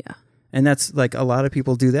 Yeah. And that's like a lot of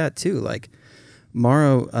people do that too. Like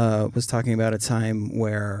Mara was talking about a time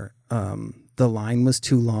where the line was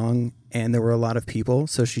too long and there were a lot of people.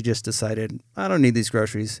 So she just decided, I don't need these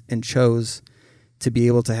groceries, and chose to be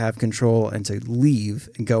able to have control and to leave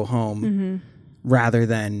and go home rather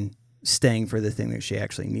than staying for the thing that she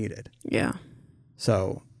actually needed. Yeah.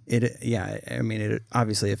 So it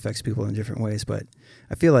obviously affects people in different ways, but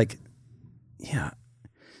I feel like,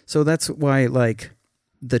 so that's why like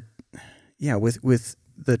with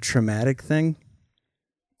the traumatic thing,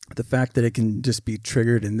 the fact that it can just be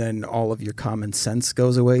triggered and then all of your common sense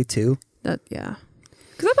goes away too.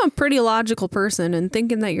 Because I'm a pretty logical person, and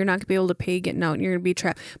thinking that you're not going to be able to pay getting out and you're going to be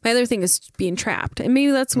trapped. My other thing is being trapped. And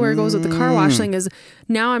maybe that's where it goes with the car wash thing is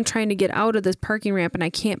now I'm trying to get out of this parking ramp and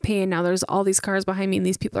I can't pay. And now there's all these cars behind me and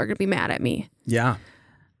these people are going to be mad at me. Yeah.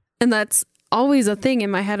 And that's always a thing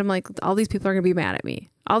in my head. I'm like, all these people are going to be mad at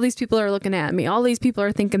me. All these people are looking at me. All these people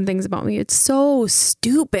are thinking things about me. It's so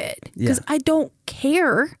stupid because I don't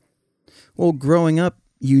care. Well, growing up,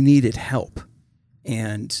 you needed help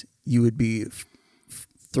and you would be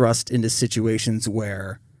thrust into situations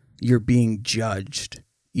where you're being judged,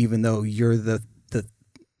 even though you're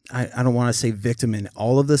I don't want to say victim in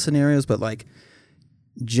all of the scenarios, but like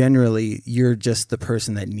generally you're just the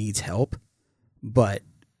person that needs help. But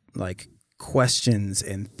like questions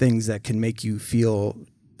and things that can make you feel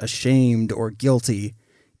ashamed or guilty,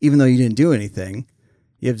 even though you didn't do anything,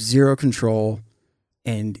 you have zero control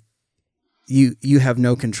and you have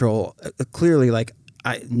no control. Clearly, like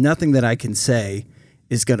nothing that I can say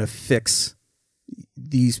is going to fix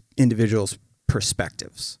these individuals'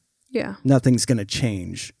 perspectives. Yeah. Nothing's going to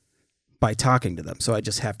change by talking to them. So I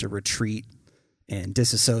just have to retreat and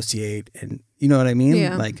disassociate. And you know what I mean?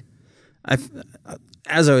 Yeah. Like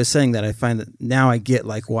as I was saying that, I find that now I get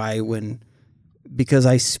like why because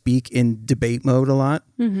I speak in debate mode a lot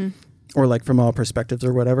or like from all perspectives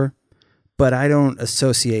or whatever, but I don't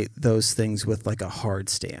associate those things with like a hard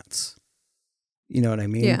stance. You know what I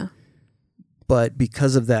mean? Yeah. But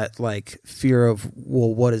because of that, like fear of,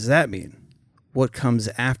 well, what does that mean? What comes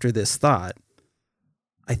after this thought?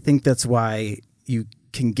 I think that's why you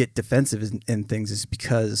can get defensive in things is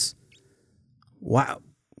because, why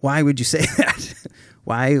would you say that?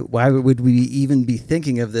 Why would we even be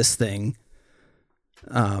thinking of this thing?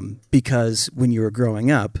 Because when you were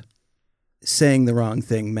growing up, saying the wrong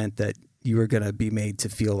thing meant that you were going to be made to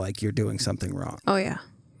feel like you're doing something wrong. Oh, yeah.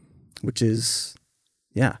 Which is,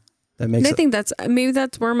 that makes I think maybe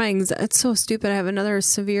that's where it's so stupid. I have another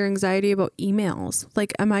severe anxiety about emails.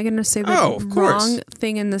 Like, am I going to say the wrong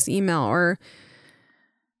thing in this email? Or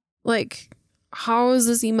like, how is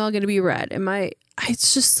this email going to be read?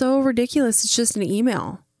 It's just so ridiculous. It's just an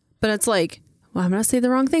email, but it's like, well, I'm going to say the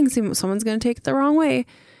wrong thing. Someone's going to take it the wrong way.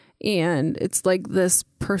 And it's like this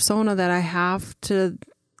persona that I have to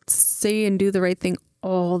say and do the right thing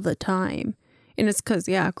all the time. And it's because,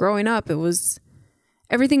 growing up,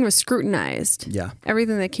 everything was scrutinized. Yeah.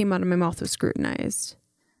 Everything that came out of my mouth was scrutinized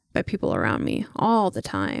by people around me all the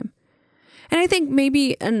time. And I think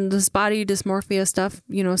maybe, and this body dysmorphia stuff,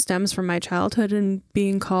 stems from my childhood and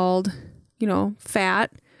being called,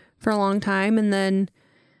 fat for a long time, and then,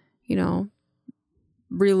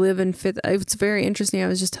 relive in fifth. It's very interesting. I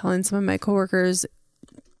was just telling some of my coworkers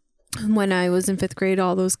when I was in fifth grade,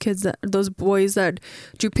 all those boys that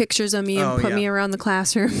drew pictures of me and put me around the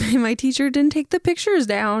classroom, and my teacher didn't take the pictures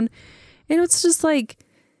down. And it's just like,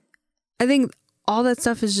 I think all that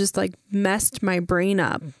stuff is just like messed my brain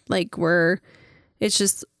up. Like where it's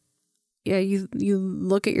just, you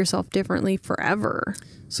look at yourself differently forever.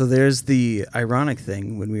 So there's the ironic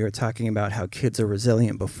thing when we were talking about how kids are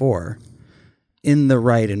resilient before, in the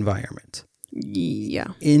right environment.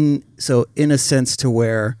 Yeah. In a sense to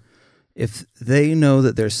where if they know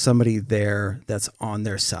that there's somebody there that's on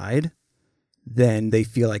their side, then they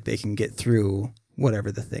feel like they can get through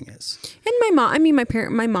whatever the thing is. And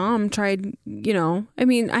my mom tried,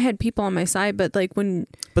 I had people on my side, but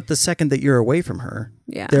but the second that you're away from her,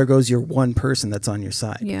 there goes your one person that's on your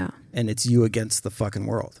side. Yeah. And it's you against the fucking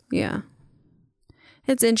world. Yeah.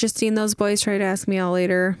 It's interesting. Those boys try to ask me out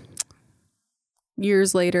later,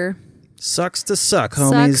 years later. Sucks to suck,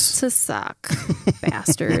 homies. Sucks to suck,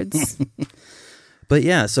 bastards. But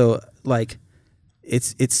yeah, so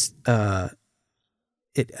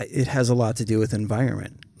it has a lot to do with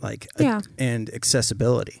environment, and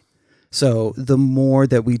accessibility. So the more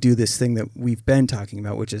that we do this thing that we've been talking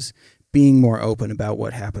about, which is being more open about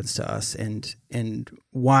what happens to us and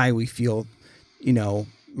why we feel,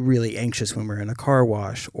 really anxious when we're in a car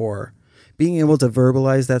wash, or being able to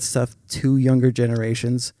verbalize that stuff to younger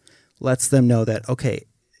generations lets them know that, okay,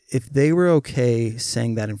 if they were okay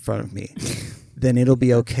saying that in front of me, then it'll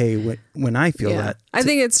be okay when I feel that. I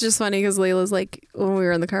think it's just funny because Layla's like, when we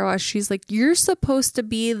were in the car wash, she's like, you're supposed to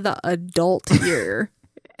be the adult here.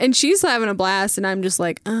 And she's having a blast, and I'm just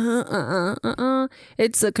like,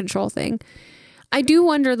 It's a control thing. I do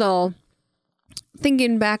wonder, though,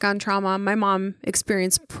 thinking back on trauma, my mom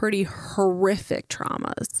experienced pretty horrific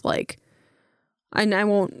traumas. And I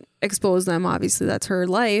won't expose them. Obviously, that's her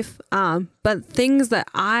life. But things that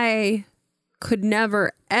I could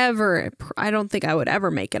never, ever, I don't think I would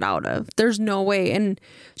ever make it out of. There's no way. And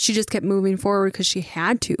she just kept moving forward because she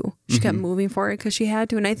had to. She kept moving forward because she had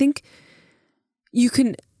to. And I think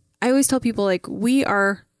I always tell people, we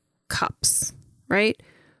are cups, right?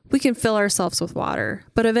 We can fill ourselves with water,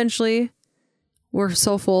 but eventually we're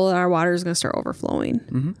so full that our water is going to start overflowing.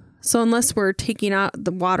 Mm-hmm. So unless we're taking out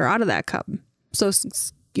the water out of that cup,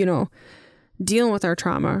 dealing with our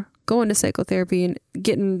trauma, going to psychotherapy and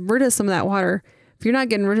getting rid of some of that water. If you're not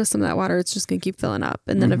getting rid of some of that water, it's just going to keep filling up.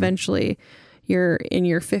 And then eventually you're in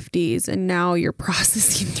your 50s and now you're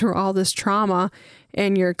processing through all this trauma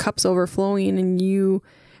and your cup's overflowing, and you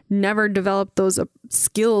never developed those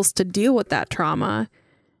skills to deal with that trauma.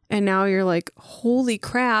 And now you're like, holy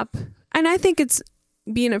crap. And I think it's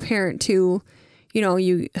being a parent too.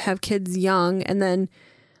 You have kids young, and then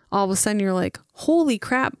all of a sudden you're like, holy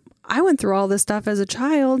crap, I went through all this stuff as a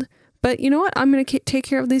child, but you know what? I'm going to take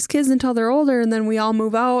care of these kids until they're older, and then we all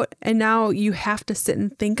move out, and now you have to sit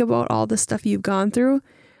and think about all the stuff you've gone through.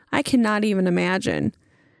 I cannot even imagine.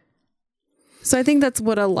 So I think that's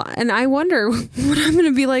what a lot, and I wonder what I'm going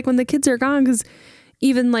to be like when the kids are gone, because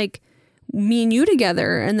even me and you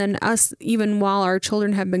together, and then us, even while our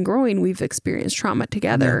children have been growing, we've experienced trauma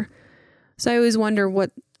together. Yeah. So I always wonder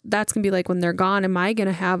what that's going to be like when they're gone. Am I going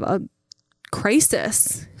to have a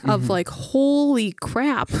crisis of holy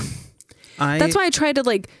crap? That's why I try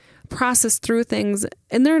to process through things.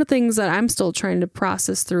 And there are things that I'm still trying to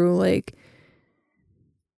process through. I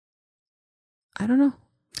don't know.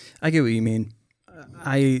 I get what you mean.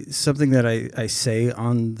 Something that I say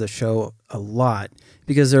on the show a lot,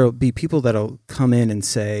 because there'll be people that'll come in and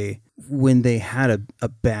say when they had a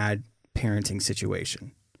bad parenting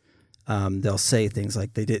situation, they'll say things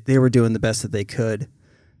like they were doing the best that they could,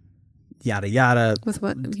 yada yada. With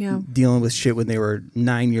what? Yeah. Dealing with shit when they were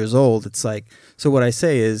 9 years old. It's so what I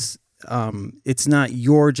say is, it's not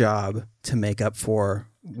your job to make up for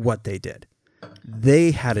what they did.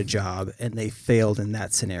 They had a job and they failed in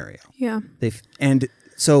that scenario. Yeah. And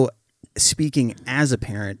so speaking as a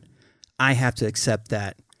parent, I have to accept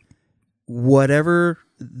that whatever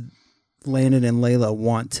Landon and Layla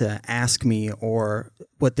want to ask me, or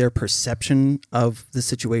what their perception of the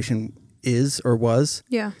situation is or was,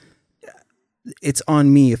 it's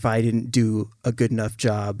on me if I didn't do a good enough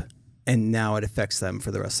job, and now it affects them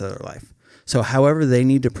for the rest of their life. So however they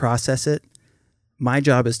need to process it, my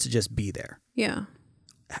job is to just be there. Yeah.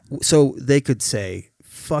 So they could say,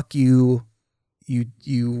 fuck you,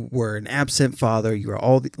 you were an absent father, you were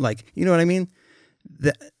all you know what I mean?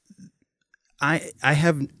 I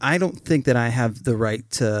don't think that I have the right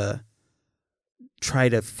to try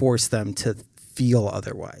to force them to feel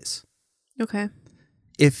otherwise. Okay.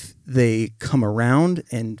 If they come around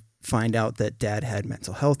and find out that dad had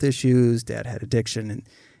mental health issues, dad had addiction,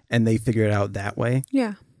 and they figure it out that way,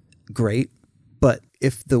 Yeah. great. But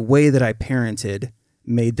if the way that I parented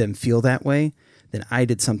made them feel that way, then I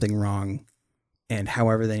did something wrong, and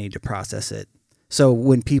however they need to process it. So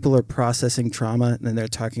when people are processing trauma and they're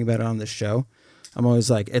talking about it on the show, I'm always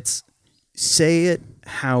like, say it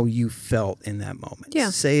how you felt in that moment. Yeah.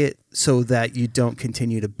 Say it so that you don't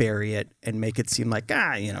continue to bury it and make it seem like,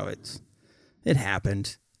 it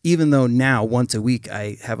happened. Even though now once a week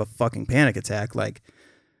I have a fucking panic attack, like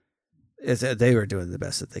they were doing the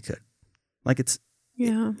best that they could. Like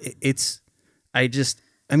you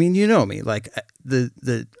know me, like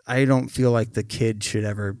I don't feel like the kid should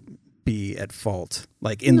ever be at fault,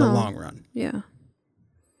 like in the long run. Yeah.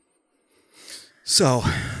 So,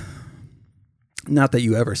 not that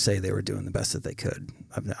you ever say they were doing the best that they could.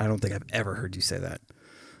 I don't think I've ever heard you say that.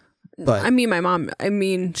 But I mean, my mom,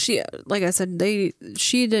 she, like I said,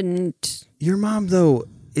 she didn't. Your mom, though,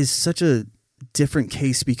 is such a different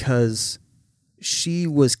case because she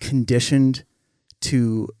was conditioned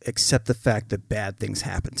to accept the fact that bad things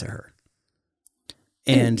happen to her.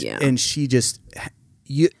 And she just,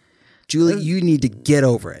 Julie, you need to get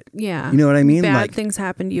over it. Yeah. You know what I mean? Bad things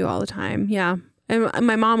happen to you all the time. Yeah. And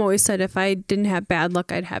my mom always said if I didn't have bad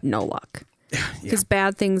luck, I'd have no luck. Because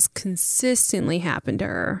bad things consistently happen to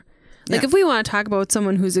her. Like if we want to talk about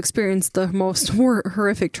someone who's experienced the most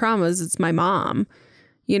horrific traumas, it's my mom,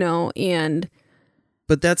 and.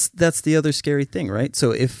 But that's the other scary thing, right?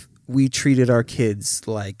 So if we treated our kids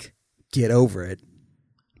like, get over it,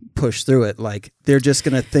 push through it, like they're just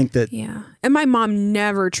going to think that. Yeah. And my mom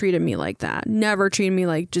never treated me like that. Never treated me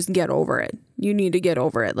like, just get over it. You need to get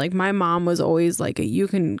over it. Like my mom was always like, you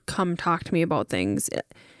can come talk to me about things.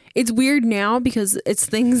 It's weird now because it's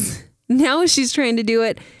things now she's trying to do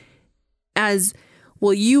it as,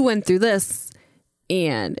 well, you went through this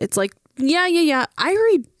and it's like, yeah. I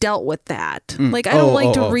already dealt with that. Like I don't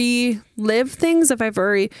like to relive things if I've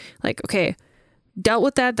already like, okay, dealt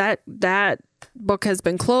with that book has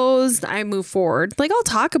been closed. I move forward. Like I'll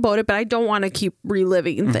talk about it, but I don't want to keep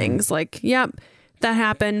reliving things. Like, yep, that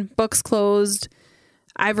happened. Book's closed.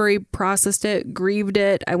 I've already processed it, grieved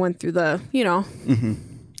it. I went through the,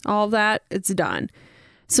 all of that. It's done.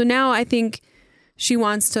 So now I think she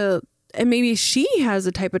wants to, and maybe she has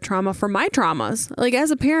a type of trauma for my traumas. Like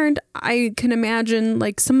as a parent, I can imagine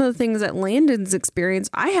like some of the things that Landon's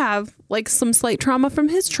experienced. I have like some slight trauma from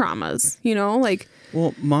his traumas, like.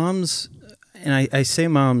 Well, moms, and I say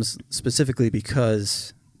moms specifically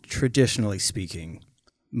because traditionally speaking,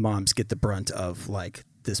 moms get the brunt of like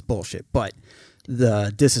this bullshit, but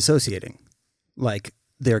the disassociating, like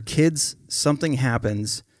their kids, something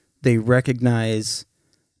happens, they recognize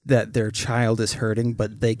that their child is hurting,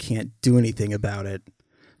 but they can't do anything about it.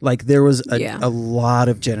 Like there was a lot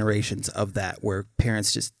of generations of that where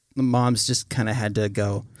moms just kind of had to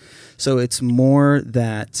go. So it's more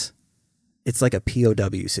that it's like a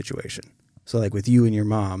POW situation. So like with you and your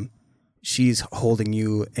mom, she's holding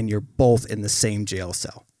you and you're both in the same jail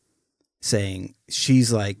cell, saying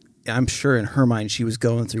she's like, I'm sure in her mind, she was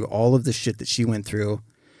going through all of the shit that she went through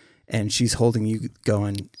and she's holding you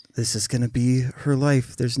going, this is going to be her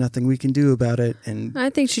life. There's nothing we can do about it. And I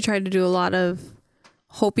think she tried to do a lot of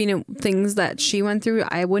hoping things that she went through,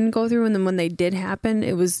 I wouldn't go through. And then when they did happen,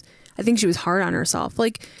 I think she was hard on herself.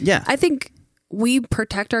 Like, yeah, I think we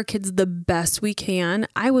protect our kids the best we can.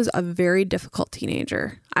 I was a very difficult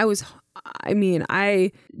teenager. I'm going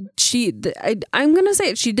to say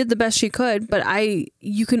it. She did the best she could, but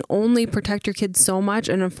you can only protect your kids so much.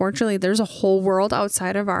 And unfortunately, there's a whole world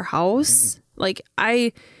outside of our house. Like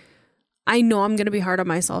I know I'm going to be hard on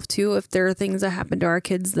myself too. If there are things that happen to our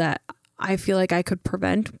kids that I feel like I could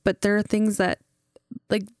prevent, but there are things that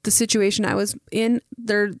like the situation I was in,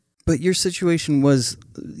 But your situation was,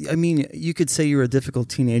 you could say you were a difficult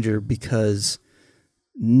teenager because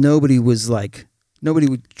nobody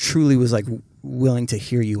truly was like willing to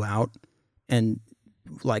hear you out and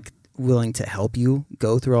like willing to help you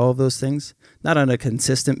go through all of those things, not on a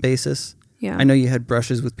consistent basis. Yeah. I know you had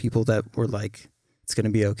brushes with people that were like, it's going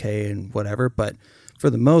to be okay and whatever, but for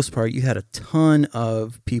the most part, you had a ton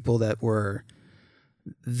of people that were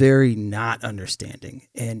very not understanding,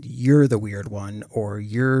 and you're the weird one, or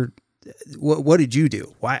what did you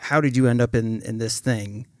do? How did you end up in this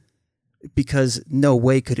thing? Because no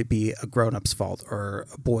way could it be a grown-up's fault or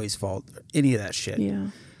a boy's fault, or any of that shit. Yeah.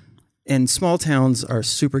 And small towns are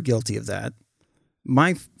super guilty of that.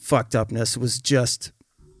 My fucked upness was just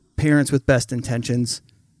parents with best intentions,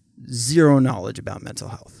 zero knowledge about mental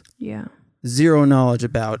health. Yeah. Zero knowledge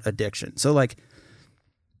about addiction. So like,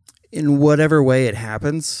 in whatever way it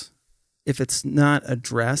happens, if it's not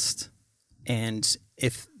addressed, and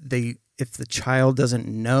if the child doesn't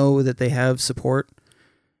know that they have support,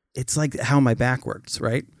 it's like how my back works,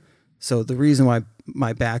 right? So the reason why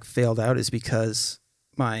my back failed out is because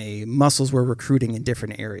my muscles were recruiting in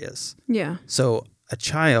different areas. Yeah. So a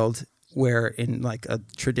child, where in like a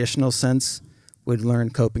traditional sense would learn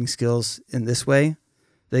coping skills in this way,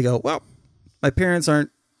 they go, well, my parents aren't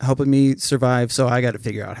helping me survive, so I got to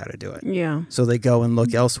figure out how to do it. Yeah. So they go and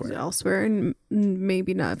look elsewhere. And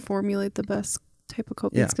maybe not formulate the best type of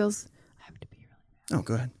coping skills. I have to pee really bad. Oh,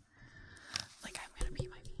 go ahead. Like I'm going to pee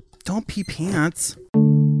my pants. Don't pee pants.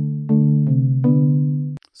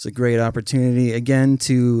 It's a great opportunity, again,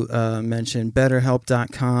 to mention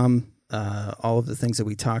BetterHelp.com, all of the things that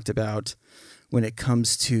we talked about when it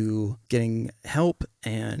comes to getting help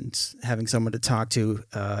and having someone to talk to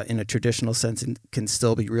in a traditional sense can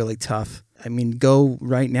still be really tough. I mean, go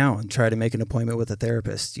right now and try to make an appointment with a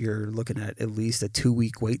therapist. You're looking at least a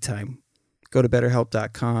 2-week wait time. Go to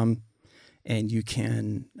BetterHelp.com and you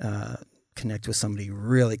can connect with somebody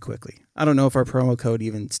really quickly. I don't know if our promo code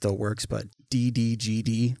even still works, but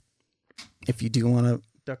DDGD, if you do want to,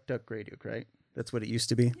 Duck Radio, right? That's what it used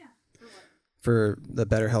to be. Yeah. For the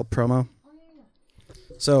BetterHelp promo.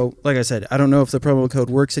 So, like I said, I don't know if the promo code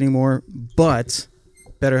works anymore, but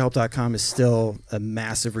BetterHelp.com is still a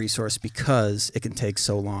massive resource because it can take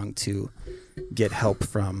so long to get help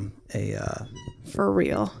from for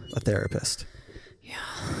real, a therapist. Yeah,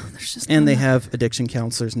 there's just and they have addiction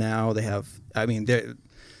counselors now. They're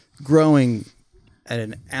growing at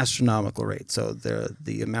an astronomical rate. So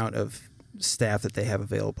the amount of staff that they have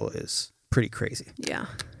available is pretty crazy. Yeah,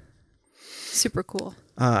 super cool.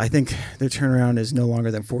 I think their turnaround is no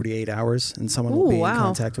longer than 48 hours, and someone will be in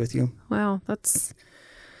contact with you. Wow,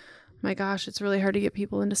 my gosh, it's really hard to get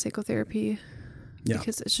people into psychotherapy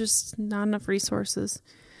because it's just not enough resources.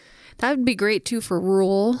 That would be great too for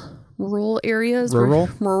rural areas. Rural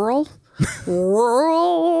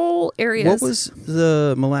areas. What was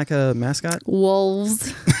the Malacca mascot?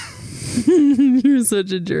 Wolves. You're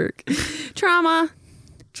such a jerk. Trauma.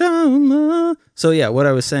 So yeah, what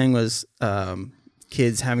I was saying was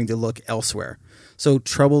kids having to look elsewhere. So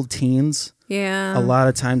troubled teens. Yeah. A lot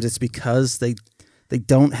of times it's because they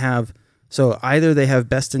don't have. So either they have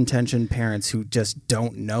best intentioned parents who just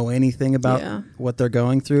don't know anything about what they're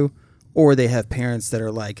going through, or they have parents that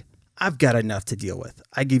are like, I've got enough to deal with.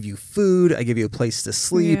 I give you food. I give you a place to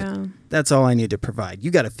sleep. Yeah. That's all I need to provide. You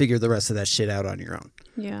got to figure the rest of that shit out on your own.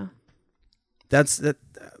 Yeah. That's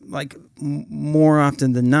like more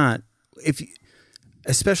often than not,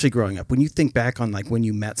 especially growing up, when you think back on like when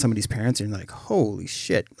you met somebody's parents and you're like, holy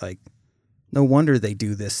shit, like no wonder they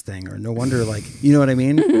do this thing, or no wonder, like, you know what I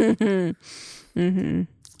mean? Mm-hmm.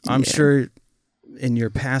 I'm sure in your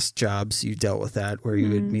past jobs you dealt with that, where you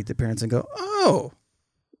would meet the parents and go, oh,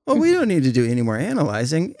 well, we don't need to do any more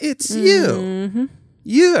analyzing. It's you. Mm-hmm.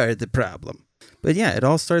 You are the problem. But yeah, it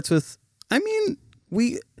all starts with, I mean,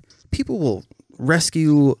 people will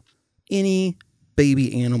rescue any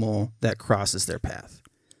baby animal that crosses their path.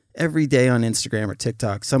 Every day on Instagram or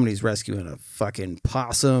TikTok, somebody's rescuing a fucking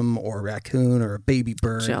possum or a raccoon or a baby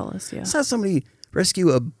bird. Jealous, yeah. I saw somebody rescue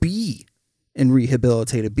a bee and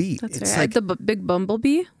rehabilitate a bee. That's right. Like the big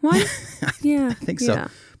bumblebee one? Yeah. I think so.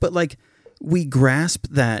 But like, we grasp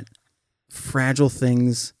that fragile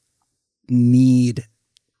things need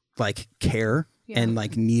like care and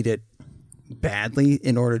like need it badly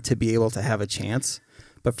in order to be able to have a chance.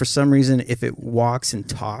 But for some reason, if it walks and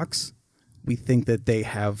talks, we think that they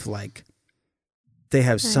have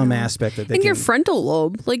some aspect that they your frontal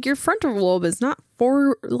lobe, like your frontal lobe is not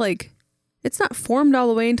it's not formed all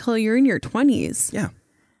the way until you're in your 20s. Yeah.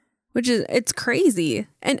 It's crazy.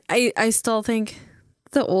 And I still think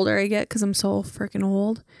the older I get, because I'm so freaking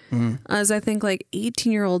old, as I think like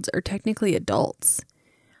 18-year-olds are technically adults.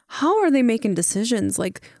 How are they making decisions?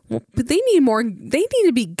 Like, well, they need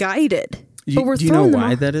to be guided. Do you know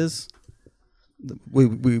why that is?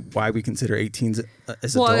 Why we consider 18s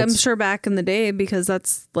as adults? Well, I'm sure back in the day, because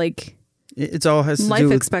that's like it's all has to life do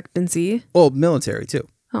with expectancy. Well, military too.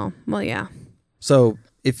 Oh, well, yeah. So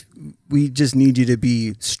if we just need you to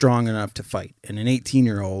be strong enough to fight, and an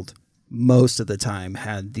 18-year-old most of the time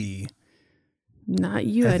had the not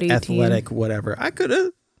you at 18 athletic whatever. I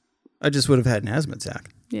just would have had an asthma attack.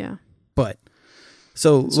 Yeah. But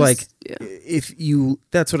so it's like if you,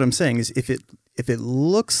 that's what I'm saying is if it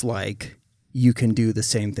looks like you can do the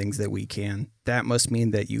same things that we can, that must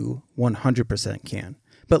mean that you 100% can.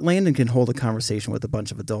 But Landon can hold a conversation with a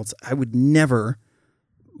bunch of adults. I would never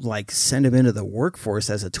like send him into the workforce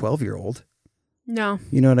as a 12-year-old. No.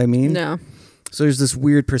 You know what I mean? No. So there's this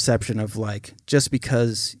weird perception of like, just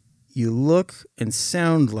because you look and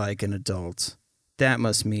sound like an adult, that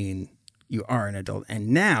must mean you are an adult. And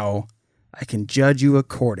now I can judge you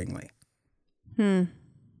accordingly.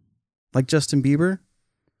 Like Justin Bieber,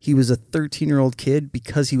 he was a 13-year-old kid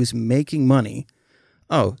because he was making money.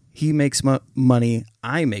 Oh, he makes money,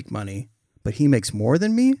 I make money, but he makes more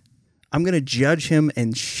than me? I'm going to judge him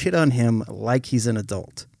and shit on him like he's an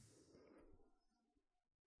adult.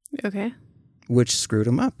 Okay. Which screwed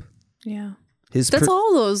him up. Yeah. That's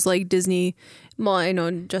all those like Disney. Well, I know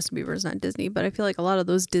Justin Bieber's not Disney, but I feel like a lot of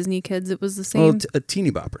those Disney kids, it was the same.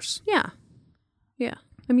 Teeny boppers. Yeah. Yeah.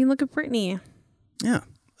 I mean, look at Britney. Yeah.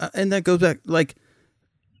 And that goes back, like,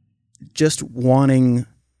 just wanting,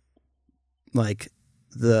 like,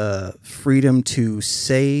 the freedom to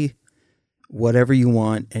say whatever you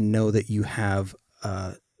want and know that you have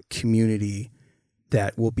a community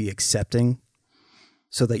that will be accepting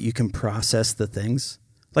so that you can process the things.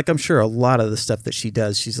 Like, I'm sure a lot of the stuff that she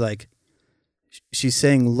does, she's like, she's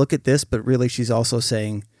saying, look at this, but really she's also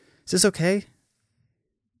saying, is this okay?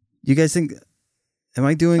 You guys think, am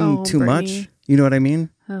I doing too Brittany. much? You know what I mean?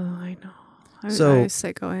 Oh, I know. I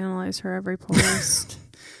psychoanalyze her every post.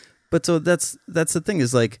 But so that's the thing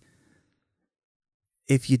is like,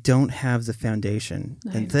 if you don't have the foundation,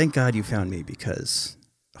 and thank God you found me because.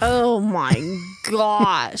 Oh my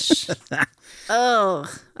gosh. Oh,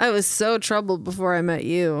 I was so troubled before I met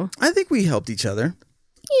you. I think we helped each other.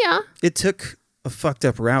 Yeah. It took a fucked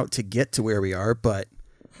up route to get to where we are, but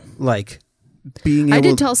like being able. I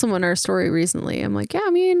did tell someone our story recently. I'm like, yeah,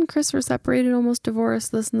 me and Chris were separated, almost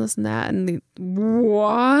divorced, this and this and that. And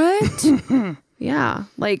what? Yeah.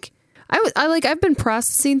 Like I've been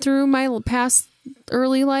processing through my past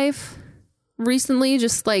early life recently,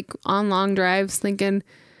 just like on long drives thinking,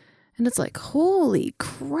 and it's like, holy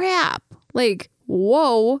crap. Like,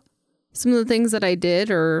 whoa. Some of the things that I did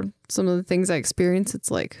or some of the things I experienced, it's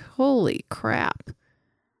like, holy crap.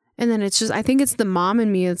 And then it's just, I think it's the mom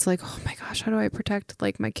in me. It's like, oh my gosh, how do I protect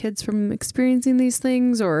like my kids from experiencing these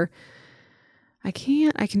things? Or I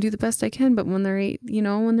can do the best I can. But when they're,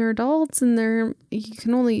 when they're adults and you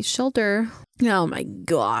can only shelter. Oh my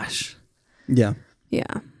gosh. Yeah.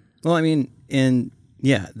 Yeah. Well, I mean, and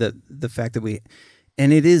yeah, the fact that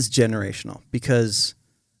and it is generational because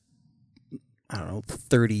I don't know,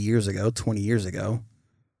 30 years ago, 20 years ago,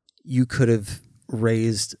 you could have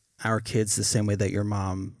raised our kids the same way that your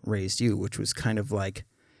mom raised you, which was kind of like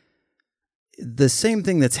the same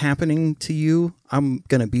thing that's happening to you. I'm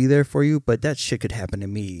going to be there for you, but that shit could happen to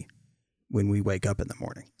me when we wake up in the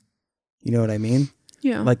morning. You know what I mean?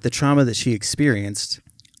 Yeah. Like the trauma that she experienced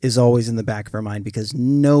is always in the back of her mind because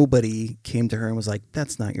nobody came to her and was like,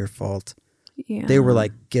 that's not your fault. Yeah. They were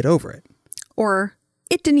like, get over it. Or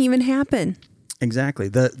it didn't even happen. Exactly.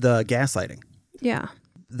 The gaslighting. Yeah.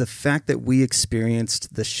 The fact that we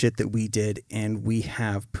experienced the shit that we did and we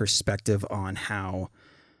have perspective on how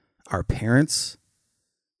our parents,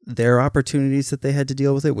 their opportunities that they had to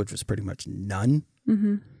deal with it, which was pretty much none.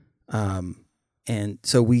 Mm-hmm. And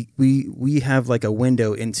so we have like a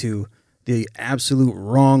window into the absolute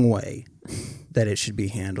wrong way that it should be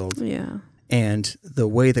handled. Yeah. And the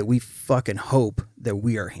way that we fucking hope that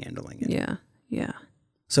we are handling it. Yeah. Yeah.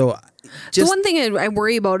 So the one thing I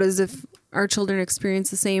worry about is if our children experience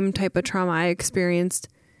the same type of trauma I experienced,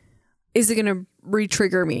 is it going to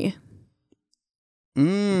re-trigger me?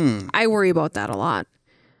 I worry about that a lot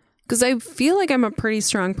because I feel like I'm a pretty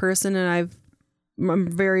strong person and I'm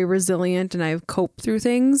very resilient and I've coped through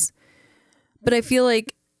things. But I feel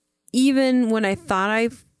like even when I thought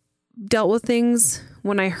I've dealt with things,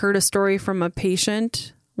 when I heard a story from a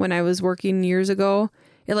patient when I was working years ago,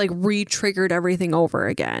 it like re-triggered everything over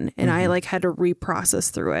again. And I like had to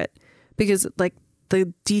reprocess through it because like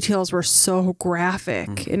the details were so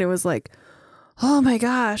graphic and it was like, oh my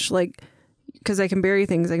gosh, like, because I can bury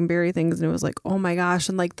things. And it was like, oh my gosh.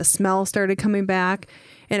 And like the smell started coming back.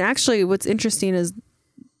 And actually what's interesting is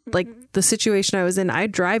like the situation I was in, I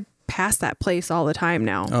drive past that place all the time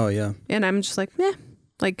now. Oh yeah. And I'm just like, meh,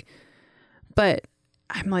 like, but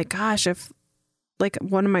I'm like, gosh, if like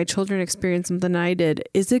one of my children experienced something I did,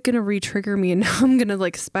 is it going to re-trigger me? And now I'm going to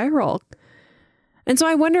like spiral. And so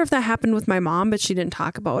I wonder if that happened with my mom, but she didn't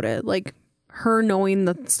talk about it. Like her knowing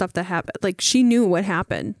the stuff that happened, like she knew what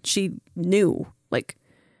happened. She knew like,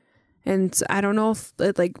 and I don't know if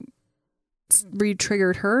it like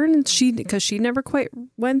re-triggered her and because she never quite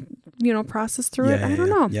went, processed through it. I don't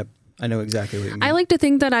know. Yep. I know exactly what you mean. I like to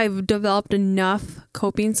think that I've developed enough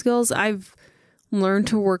coping skills. I've learned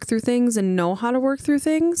to work through things and know how to work through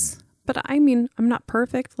things. But I mean, I'm not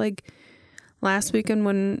perfect. Like last weekend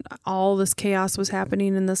when all this chaos was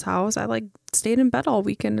happening in this house, I like stayed in bed all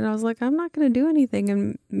weekend and I was like, I'm not going to do anything.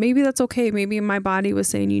 And maybe that's okay. Maybe my body was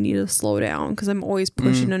saying you need to slow down because I'm always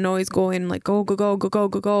pushing and always going like go, go, go, go, go,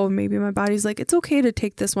 go, go. Maybe my body's like, it's okay to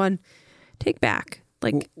take this one, take back.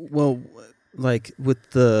 Like, well, like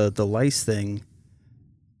with the lice thing,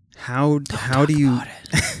 how do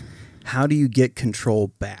you get control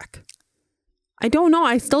back? I don't know.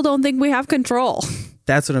 I still don't think we have control.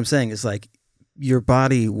 That's what I'm saying is like your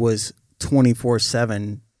body was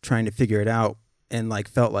 24/7 trying to figure it out and like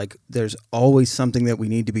felt like there's always something that we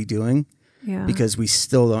need to be doing because we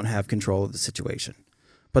still don't have control of the situation.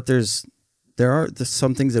 But there's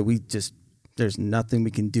some things that there's nothing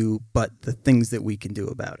we can do but the things that we can do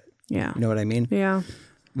about it. Yeah. You know what I mean? Yeah.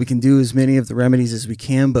 We can do as many of the remedies as we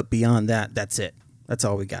can, but beyond that, that's it. That's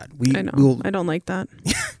all we got. I know. I don't like that.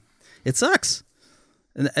 It sucks.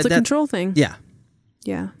 It's a control thing. Yeah.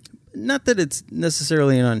 Yeah. Not that it's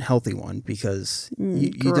necessarily an unhealthy one because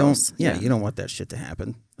you don't, you don't want that shit to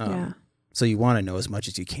happen. So you want to know as much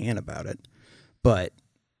as you can about it. But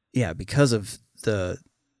yeah, because of the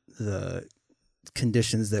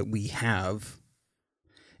conditions that we have,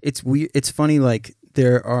 it's weird. It's funny. Like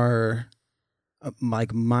there are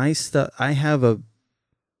like my stuff. I have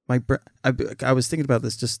I was thinking about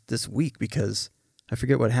this just this week because I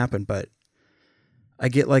forget what happened, but I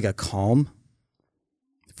get like a calm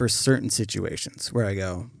for certain situations where I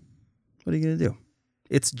go, what are you going to do?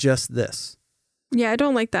 It's just this. Yeah, I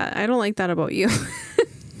don't like that. I don't like that about you.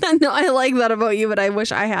 No, I like that about you, but I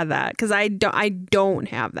wish I had that because I don't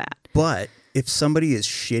have that. But if somebody is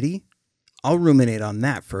shitty, I'll ruminate on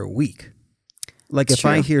that for a week. Like if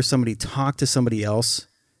I hear somebody talk to somebody else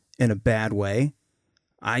in a bad way,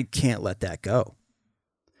 I can't let that go.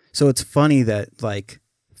 So it's funny that like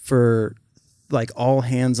for like all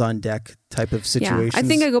hands on deck type of situations. Yeah, I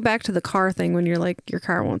think I go back to the car thing when you're like, your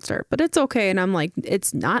car won't start, but it's okay. And I'm like,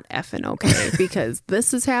 it's not effing okay because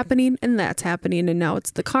this is happening and that's happening. And now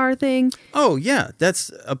it's the car thing. Oh yeah.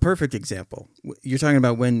 That's a perfect example. You're talking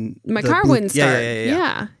about when my car wouldn't start.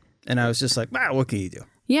 Yeah. And I was just like, wow, what can you do?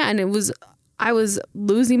 Yeah. And I was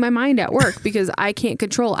losing my mind at work because I can't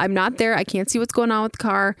control. I'm not there. I can't see what's going on with the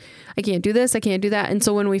car. I can't do this. I can't do that. And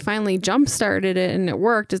so when we finally jump started it and it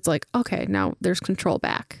worked, it's like, okay, now there's control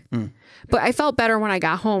back. But I felt better when I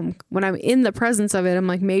got home. When I'm in the presence of it, I'm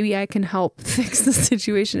like, maybe I can help fix the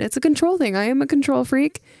situation. It's a control thing. I am a control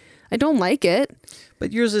freak. I don't like it.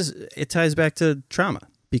 But yours it ties back to trauma.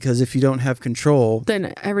 Because if you don't have control,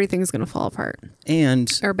 then everything's going to fall apart.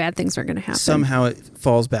 Or bad things are going to happen. Somehow it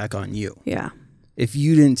falls back on you. Yeah. If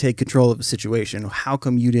you didn't take control of a situation, how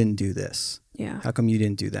come you didn't do this? Yeah. How come you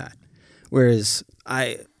didn't do that? Whereas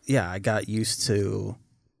I got used to,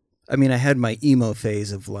 I mean, I had my emo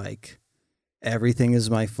phase of like, everything is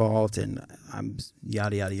my fault and I'm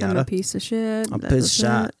yada, yada, yada. I'm a piece of shit. I'm a piece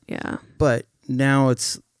of shit. Yeah. But now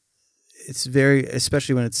it's very,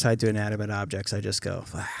 especially when it's tied to inanimate objects, I just go,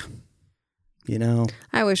 you know.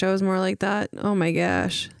 I wish I was more like that. Oh my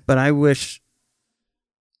gosh. But I wish,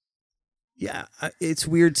 it's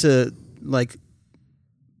weird to like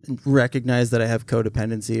recognize that I have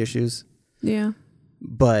codependency issues. Yeah.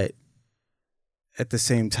 But at the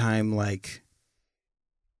same time, like,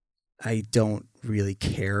 I don't really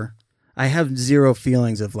care. I have zero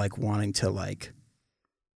feelings of like wanting to like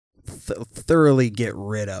thoroughly get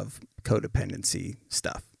rid of codependency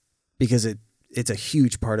stuff because it's a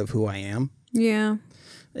huge part of who I am. Yeah.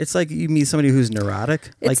 It's like you meet somebody who's neurotic.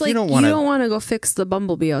 It's like you don't want to go fix the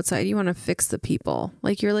bumblebee outside. You want to fix the people.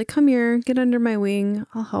 Like you're like, come here, get under my wing.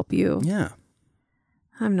 I'll help you. Yeah.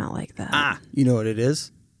 I'm not like that. You know what it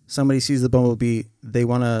is? Somebody sees the bumblebee. They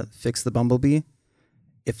want to fix the bumblebee.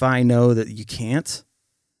 If I know that you can't,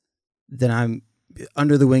 then I'm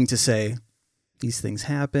under the wing to say, these things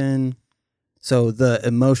happen. So the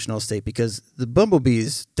emotional state, because the bumblebee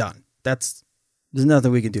is done. There's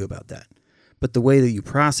nothing we can do about that. But the way that you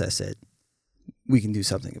process it, we can do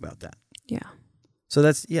something about that. Yeah. So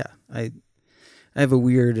that's, I have a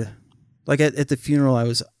weird, like at the funeral, I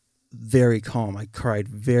was very calm. I cried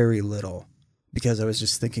very little because I was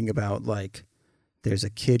just thinking about like, there's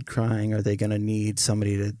a kid crying. Are they going to need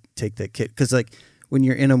somebody to take that kid? Because like when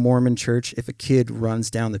you're in a Mormon church, if a kid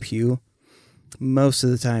runs down the pew, most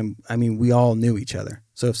of the time, I mean, we all knew each other.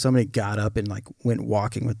 So if somebody got up and like went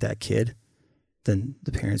walking with that kid, then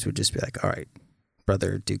the parents would just be like, all right,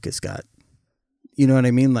 brother Duke has got, you know what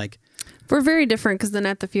I mean? Like, we're very different because then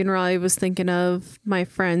at the funeral, I was thinking of my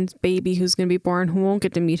friend's baby who's going to be born who won't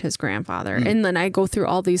get to meet his grandfather. And then I go through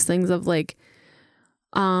all these things of like,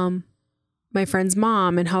 my friend's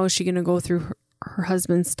mom and how is she going to go through her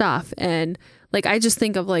husband's stuff. And Like, I just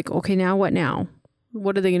think of like, okay, now what now?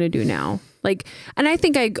 What are they going to do now? Like, and I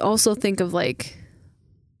think I also think of like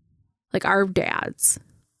our dads.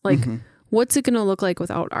 Like, what's it going to look like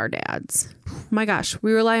without our dads? My gosh,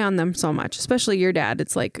 we rely on them so much, especially your dad.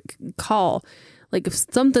 It's like, call. Like, if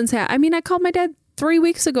something's I mean, I called my dad 3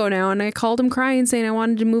 weeks ago now, and I called him crying saying I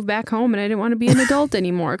wanted to move back home and I didn't want to be an adult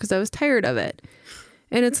anymore because I was tired of it.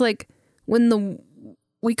 And it's like, when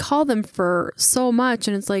we call them for so much,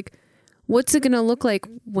 and it's like, what's it going to look like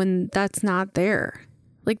when that's not there?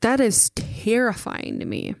 Like, that is terrifying to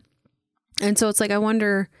me. And so it's like,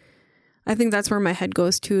 I think that's where my head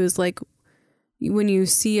goes to, is like, when you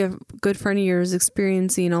see a good friend of yours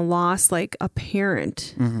experiencing a loss, like a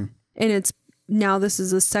parent, and it's now this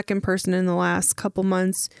is the second person in the last couple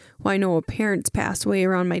months who I know a parent's passed away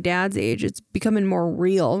around my dad's age. It's becoming more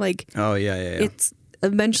real. Like, oh yeah. It's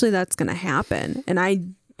eventually that's going to happen. And I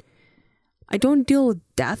don't deal with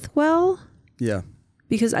death well. Yeah.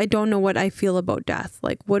 Because I don't know what I feel about death.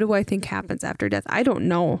 Like, what do I think happens after death? I don't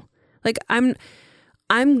know. Like,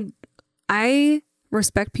 I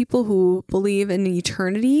respect people who believe in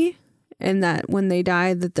eternity and that when they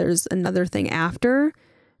die that there's another thing after,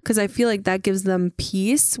 because I feel like that gives them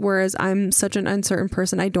peace, whereas I'm such an uncertain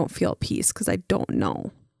person, I don't feel peace because I don't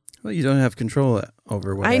know. Well, you don't have control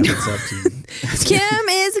over what happens up to you. Kim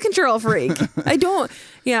is a control freak. I don't.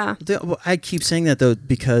 Yeah. I keep saying that though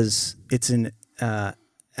because it's an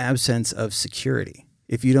absence of security.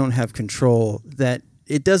 If you don't have control, that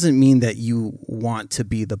it doesn't mean that you want to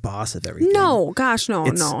be the boss of everything. No, gosh, no.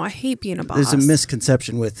 I hate being a boss. There's a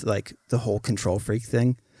misconception with like the whole control freak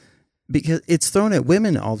thing, because it's thrown at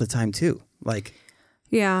women all the time too. Like,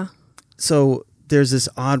 yeah. So there's this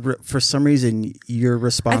odd, for some reason, you're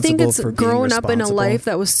responsible. I think it's for growing up in a life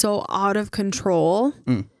that was so out of control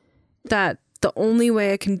that the only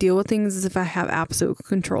way I can deal with things is if I have absolute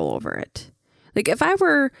control over it. Like, if I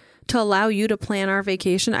were to allow you to plan our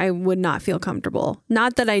vacation, I would not feel comfortable.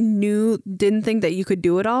 Not that I didn't think that you could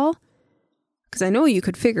do it all, because I know you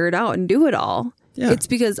could figure it out and do it all. Yeah. It's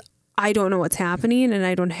because I don't know what's happening and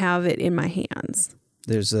I don't have it in my hands.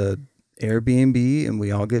 There's a Airbnb and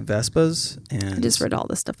we all get Vespas. And I just read all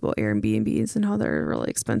this stuff about Airbnbs and how they're really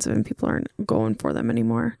expensive and people aren't going for them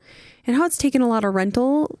anymore. And how it's taken a lot of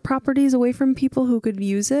rental properties away from people who could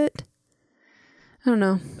use it. I don't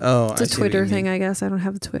know. Oh, it's a Twitter thing, I guess. I don't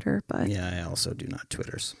have a Twitter, but yeah, I also do not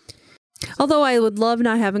Twitters. Although I would love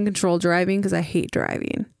not having control driving because I hate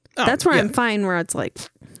driving. Oh, that's where I'm fine, where it's like,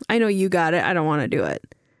 I know you got it. I don't want to do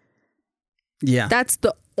it. Yeah. That's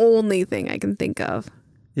the only thing I can think of.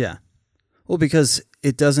 Yeah. Well, because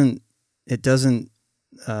it doesn't,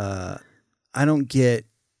 I don't get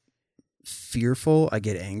fearful. I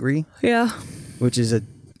get angry. Yeah. Which is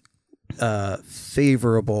a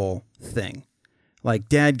favorable thing. Like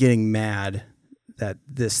Dad getting mad that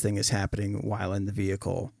this thing is happening while in the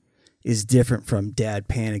vehicle is different from Dad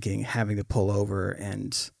panicking, having to pull over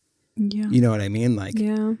and, you know what I mean? Like,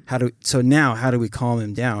 how do we calm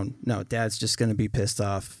him down? No, Dad's just going to be pissed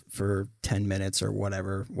off for 10 minutes or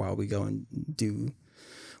whatever while we go and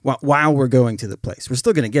while we're going to the place. We're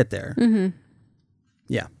still going to get there. Mm-hmm.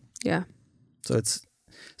 Yeah. Yeah.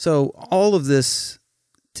 So all of this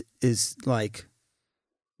is like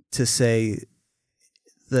to say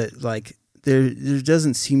that like there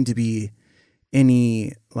doesn't seem to be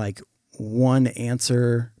any like one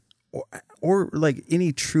answer or like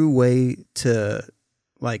any true way to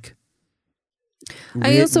like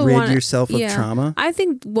rid yourself of trauma. I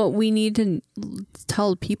think what we need to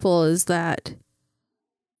tell people is that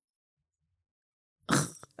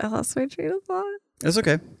I lost my train of thought. That's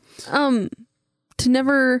okay. To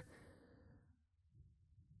never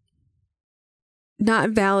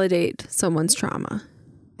not validate someone's trauma.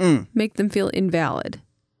 Make them feel invalid.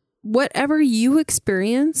 Whatever you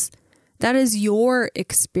experience, that is your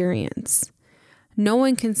experience. No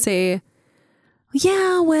one can say,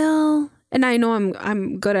 yeah, well, and I know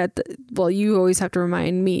I'm good at you always have to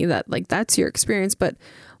remind me that like that's your experience, but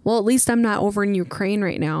well, at least I'm not over in Ukraine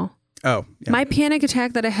right now. Oh, yeah. My panic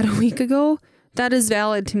attack that I had a week ago, that is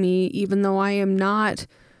valid to me, even though I am not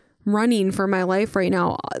running for my life right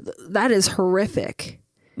now. That is horrific.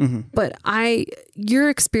 Mm-hmm. But your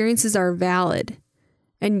experiences are valid.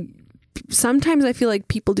 And sometimes I feel like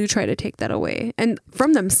people do try to take that away and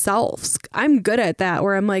from themselves. I'm good at that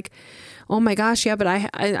where I'm like, oh my gosh, yeah, but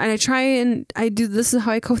I try and I do, this is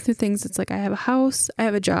how I go through things. It's like I have a house, I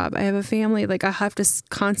have a job, I have a family. Like I have to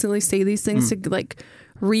constantly say these things to like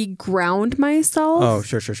reground myself. Oh,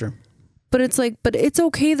 sure. But it's like, but it's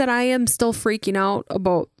okay that I am still freaking out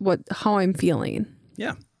about how I'm feeling.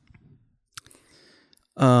 Yeah.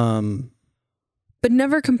 but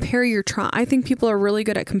never compare your trauma. I think people are really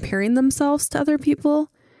good at comparing themselves to other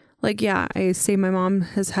people. Like, yeah, I say my mom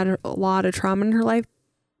has had a lot of trauma in her life,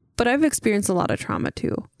 but I've experienced a lot of trauma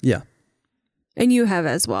too. Yeah. And you have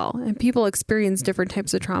as well. And people experience different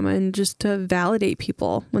types of trauma, and just to validate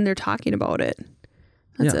people when they're talking about it.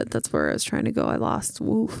 That's it. That's where I was trying to go. I lost.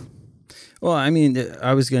 Woof. Well, I mean,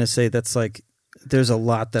 I was going to say that's like, there's a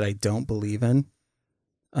lot that I don't believe in.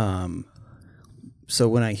 So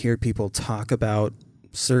when I hear people talk about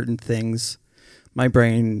certain things, my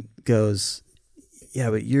brain goes, yeah,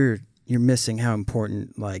 but you're missing how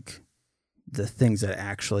important like the things that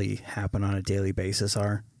actually happen on a daily basis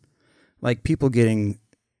are. Like people getting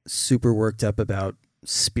super worked up about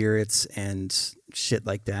spirits and shit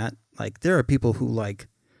like that. Like there are people who like,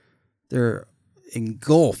 they're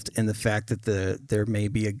engulfed in the fact that there may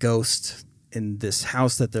be a ghost in this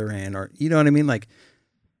house that they're in, or you know what I mean? Like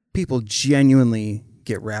people genuinely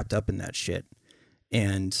get wrapped up in that shit.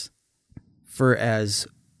 And for as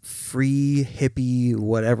free, hippie,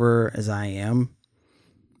 whatever as I am,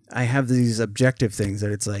 I have these objective things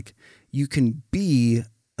that it's like, you can be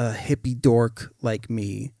a hippie dork like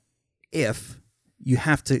me if you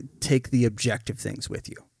have to take the objective things with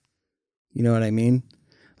you. You know what I mean?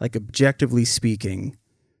 Like objectively speaking,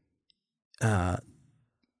 that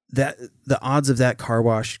the odds of that car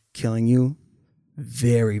wash killing you,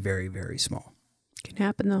 very, very, very small. Can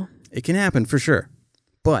happen though. It can happen for sure.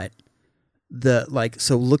 But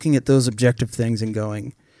so looking at those objective things and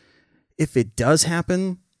going, if it does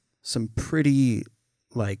happen, some pretty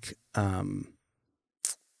like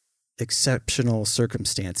exceptional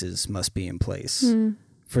circumstances must be in place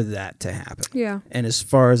for that to happen. Yeah. And as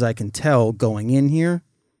far as I can tell going in here,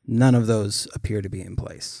 none of those appear to be in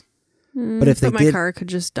place. But if my car could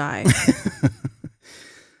just die.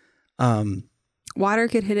 Water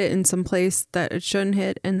could hit it in some place that it shouldn't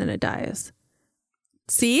hit, and then it dies.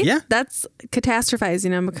 See? Yeah. That's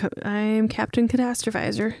catastrophizing. I'm Captain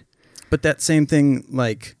Catastrophizer. But that same thing,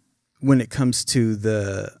 like when it comes to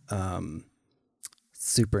the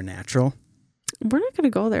supernatural. We're not going to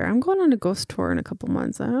go there. I'm going on a ghost tour in a couple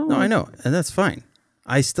months. I know. And that's fine.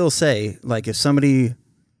 I still say, like, if somebody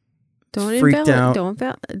don't freaked out. Not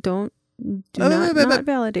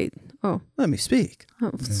validate. Oh. Let me speak.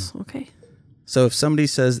 Oh, okay. So if somebody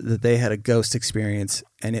says that they had a ghost experience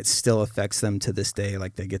and it still affects them to this day,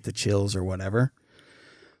 like they get the chills or whatever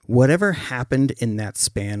happened in that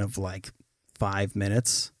span of like 5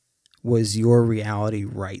 minutes was your reality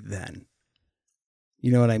right then.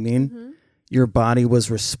 You know what I mean? Mm-hmm. Your body was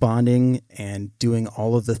responding and doing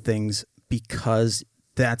all of the things because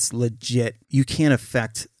that's legit. You can't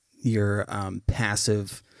affect your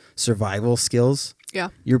passive survival skills. Yeah.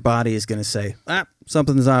 Your body is going to say,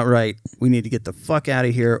 something's not right. We need to get the fuck out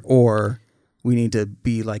of here, or we need to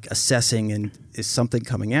be like assessing, and is something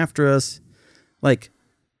coming after us? Like,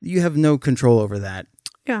 you have no control over that.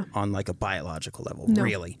 Yeah. On like a biological level,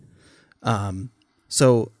 really.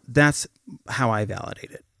 So that's how I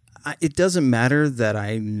validate it. It doesn't matter that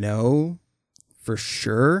I know for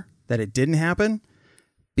sure that it didn't happen,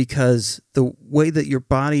 because the way that your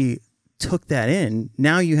body took that in,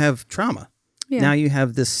 now you have trauma. Yeah. Now you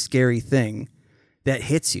have this scary thing that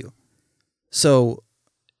hits you. So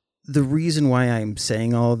the reason why I'm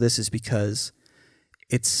saying all of this is because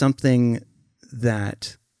it's something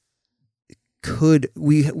that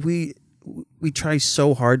we try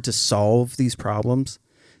so hard to solve these problems,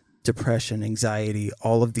 depression, anxiety,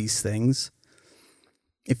 all of these things.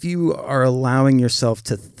 If you are allowing yourself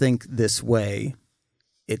to think this way,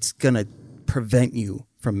 it's going to prevent you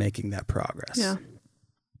from making that progress. Yeah.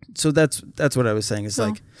 So that's what I was saying is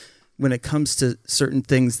like when it comes to certain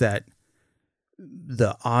things that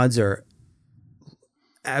the odds are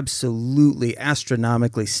absolutely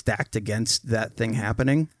astronomically stacked against that thing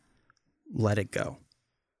happening, let it go.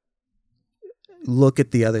 Look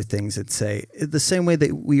at the other things and say, the same way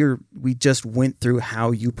that we just went through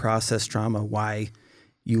how you process trauma, why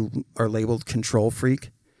you are labeled control freak.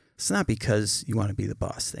 It's not because you want to be the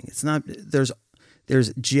boss thing. It's not,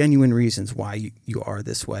 there's genuine reasons why you are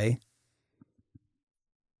this way.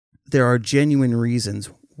 There are genuine reasons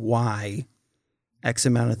why X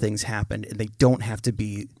amount of things happened, and they don't have to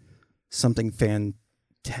be something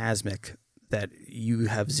phantasmic that you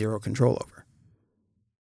have zero control over.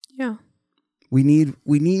 Yeah. We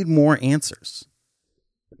need more answers.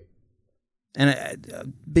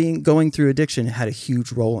 And going through addiction had a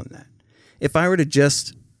huge role in that. If I were to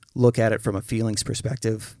just look at it from a feelings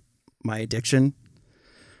perspective, my addiction,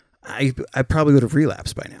 I probably would have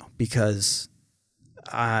relapsed by now, because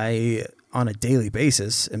I, on a daily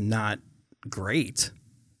basis, am not great.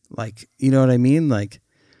 Like, you know what I mean? Like,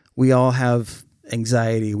 we all have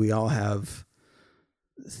anxiety. We all have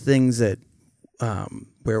things that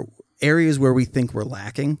where areas where we think we're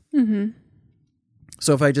lacking. Mm-hmm.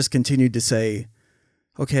 So if I just continued to say,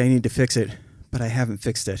 okay, I need to fix it, but I haven't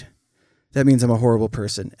fixed it, that means I'm a horrible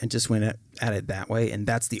person, and just went at it that way, and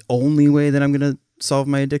that's the only way that I'm going to solve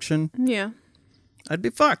my addiction, Yeah. I'd be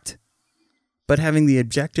fucked. But having the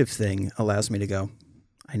objective thing allows me to go,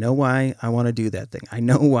 I know why I want to do that thing. I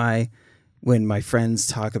know why when my friends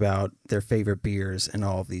talk about their favorite beers and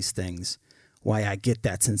all of these things, why I get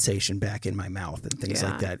that sensation back in my mouth and things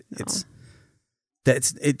like that. No.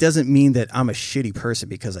 It doesn't mean that I'm a shitty person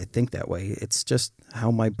because I think that way. It's just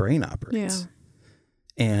how my brain operates. Yeah.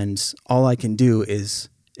 And all I can do is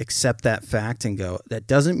accept that fact and go, that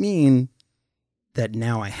doesn't mean that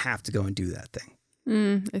now I have to go and do that thing.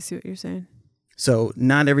 I see what you're saying. So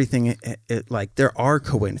not everything, like there are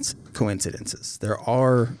coincidences. There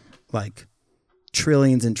are like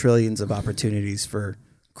trillions and trillions of opportunities for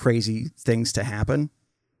crazy things to happen.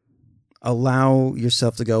 Allow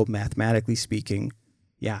yourself to go, mathematically speaking,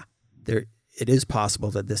 yeah, it is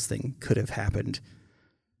possible that this thing could have happened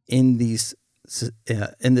in this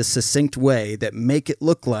succinct way that make it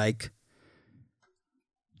look like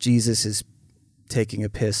Jesus is taking a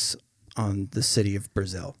piss on the city of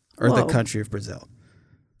Brazil or the country of Brazil,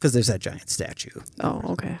 because there's that giant statue. Oh,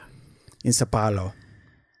 okay. In Sao Paulo.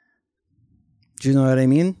 Do you know what I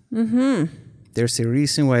mean? Mm-hmm. There's a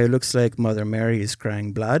reason why it looks like Mother Mary is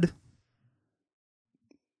crying blood,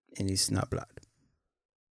 and it's not blood.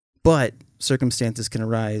 But circumstances can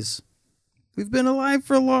arise. We've been alive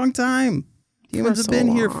for a long time. Humans have been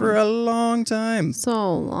here for a long time.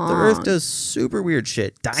 So long. The Earth does super weird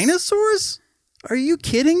shit. Dinosaurs? Are you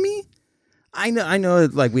kidding me? I know,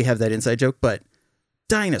 like we have that inside joke, but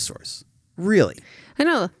dinosaurs, really? I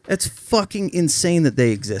know. That's fucking insane that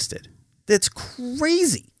they existed. That's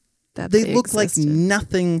crazy. That they look like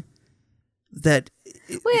nothing that.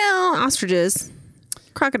 Well, ostriches,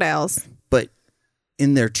 crocodiles, but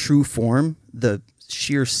in their true form, the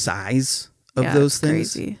sheer size of those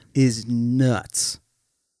things is nuts.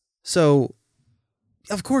 So,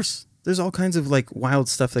 of course, there's all kinds of like wild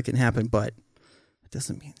stuff that can happen, but it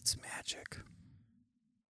doesn't mean it's magic.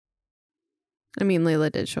 I mean, Layla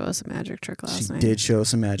did show us a magic trick last night. She did show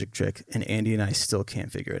us a magic trick, and Andy and I still can't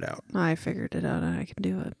figure it out. I figured it out and I can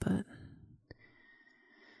do it, but...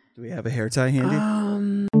 Do we have a hair tie handy?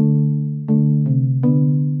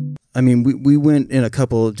 I mean, we went in a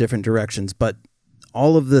couple of different directions, but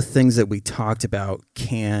all of the things that we talked about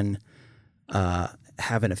can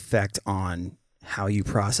have an effect on how you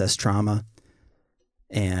process trauma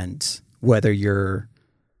and whether your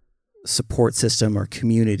support system or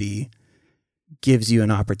community gives you an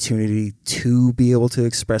opportunity to be able to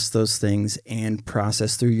express those things and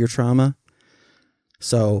process through your trauma.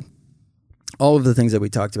 So all of the things that we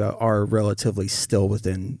talked about are relatively still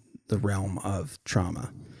within the realm of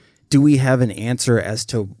trauma. Do we have an answer as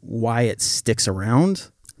to why it sticks around?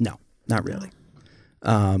 No, not really.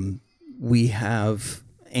 We have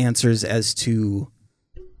answers as to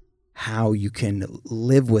how you can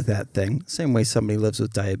live with that thing. Same way somebody lives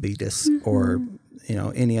with diabetes or,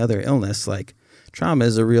 any other illness. Like trauma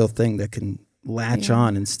is a real thing that can latch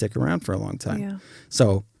on and stick around for a long time. Yeah.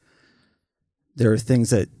 So there are things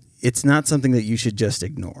that it's not something that you should just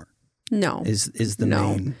ignore. No. Is the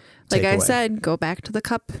main like I takeaway. said, go back to the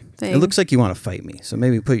cup thing. It looks like you want to fight me, so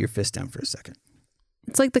maybe put your fist down for a second.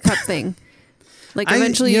 It's like the cup thing. Like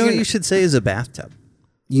eventually, what you should say is a bathtub.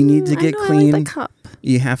 You need to get clean. I like the cup.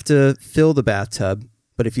 You have to fill the bathtub,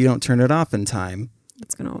 but if you don't turn it off in time,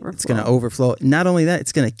 it's going to overflow. It's going to overflow. Not only that,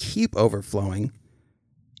 it's going to keep overflowing.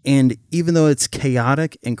 And even though it's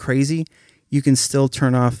chaotic and crazy, you can still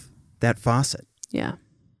turn off that faucet. Yeah.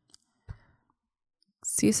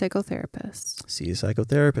 See a psychotherapist. See a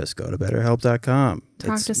psychotherapist. Go to BetterHelp.com.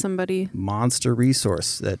 Talk to somebody. Monster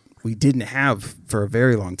resource that we didn't have for a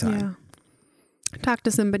very long time. Yeah. Talk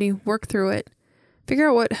to somebody. Work through it. Figure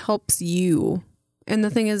out what helps you. And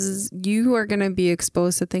the thing is you are going to be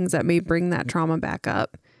exposed to things that may bring that trauma back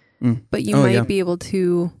up. But you might be able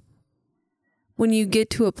to, when you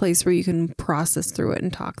get to a place where you can process through it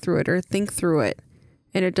and talk through it or think through it,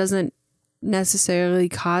 and it doesn't necessarily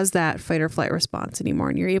cause that fight or flight response anymore,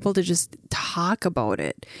 and you're able to just talk about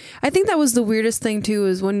it. I think that was the weirdest thing too,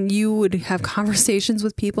 is when you would have conversations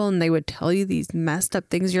with people and they would tell you these messed up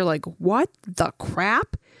things. You're like, what the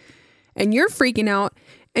crap? And you're freaking out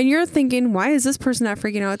and you're thinking, why is this person not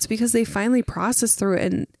freaking out? It's because they finally processed through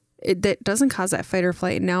it and that doesn't cause that fight or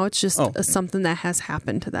flight. Now it's just something that has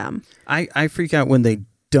happened to them. I freak out when they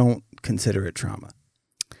don't consider it trauma.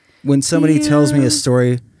 When somebody tells me a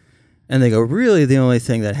story And they go, really, the only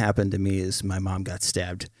thing that happened to me is my mom got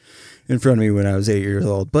stabbed in front of me when I was 8 years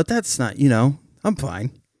old. But that's not, I'm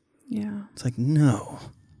fine. Yeah. It's like, no,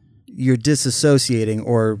 you're disassociating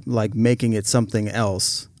or like making it something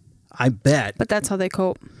else. I bet. But that's how they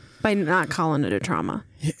cope, by not calling it a trauma.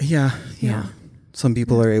 Yeah. Some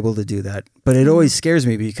people are able to do that. But it always scares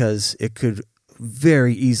me because it could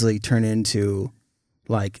very easily turn into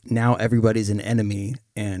like now everybody's an enemy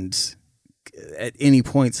and at any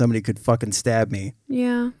point somebody could fucking stab me.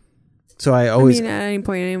 Yeah. So at any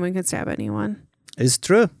point anyone can stab anyone. It's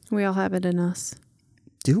true. We all have it in us.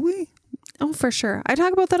 Do we? Oh, for sure. I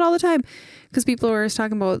talk about that all the time because people are always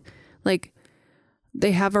talking about like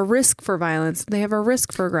they have a risk for violence. They have a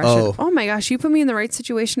risk for aggression. Oh my gosh, you put me in the right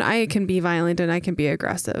situation, I can be violent and I can be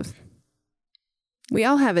aggressive. We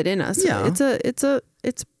all have it in us. Yeah.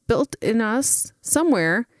 It's built in us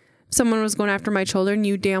somewhere. If someone was going after my children,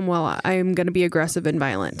 you damn well I am going to be aggressive and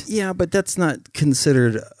violent. Yeah, but that's not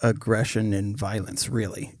considered aggression and violence,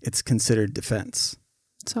 really. It's considered defense.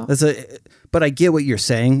 So but I get what you're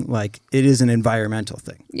saying. Like it is an environmental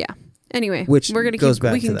thing. Yeah. Anyway, which we're gonna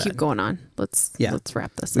keep going on. Let's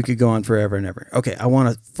wrap this up. We could go on forever and ever. Okay, I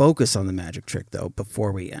want to focus on the magic trick though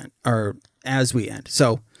before we end, or as we end.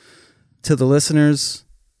 So, to the listeners,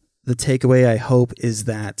 the takeaway I hope is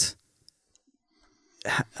that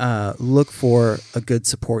look for a good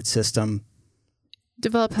support system.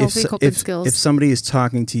 Develop healthy coping skills. If somebody is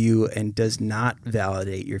talking to you and does not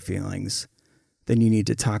validate your feelings, then you need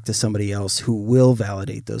to talk to somebody else who will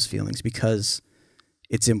validate those feelings because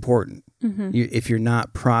it's important. Mm-hmm. If you're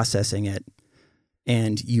not processing it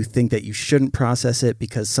and you think that you shouldn't process it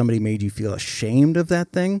because somebody made you feel ashamed of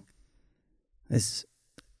that thing, that's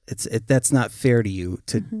not fair to you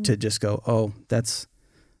to just go, oh,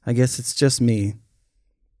 I guess it's just me.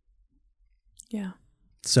 Yeah.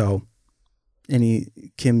 So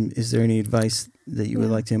Kim, is there any advice that you would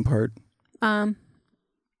like to impart?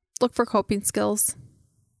 Look for coping skills.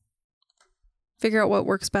 Figure out what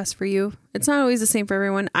works best for you. It's not always the same for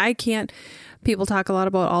everyone. People talk a lot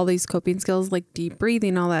about all these coping skills like deep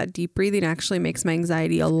breathing, all that. Deep breathing actually makes my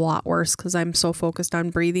anxiety a lot worse because I'm so focused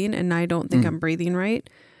on breathing and I don't think I'm breathing right.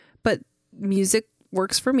 But music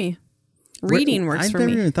works for me. Reading works for me. I've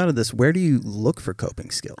never even thought of this. Where do you look for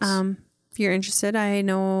coping skills? If you're interested, I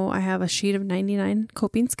know I have a sheet of 99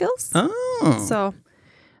 coping skills. Oh. So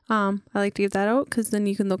I like to give that out because then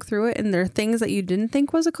you can look through it and there are things that you didn't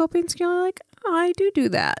think was a coping skill. You're like, oh, I do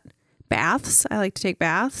that. Baths. I like to take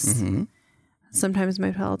baths. Mm-hmm. Sometimes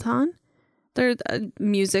my Peloton. There's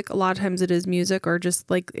music. A lot of times it is music or just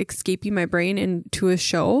like escaping my brain into a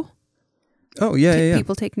show. Oh, yeah.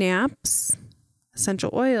 People take naps, essential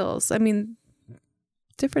oils. I mean,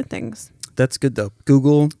 different things. That's good though.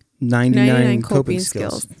 Google 99 coping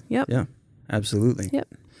skills. Yep. Yeah, absolutely. Yep.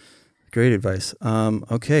 Great advice.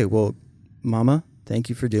 Okay. Well, Mama, thank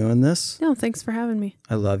you for doing this. No, thanks for having me.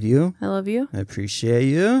 I love you. I love you. I appreciate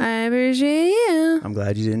you. I appreciate you. I'm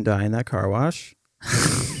glad you didn't die in that car wash.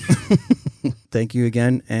 Thank you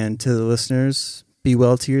again. And to the listeners, be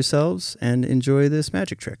well to yourselves and enjoy this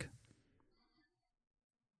magic trick.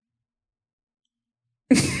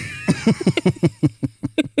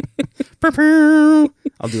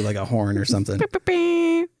 I'll do like a horn or something.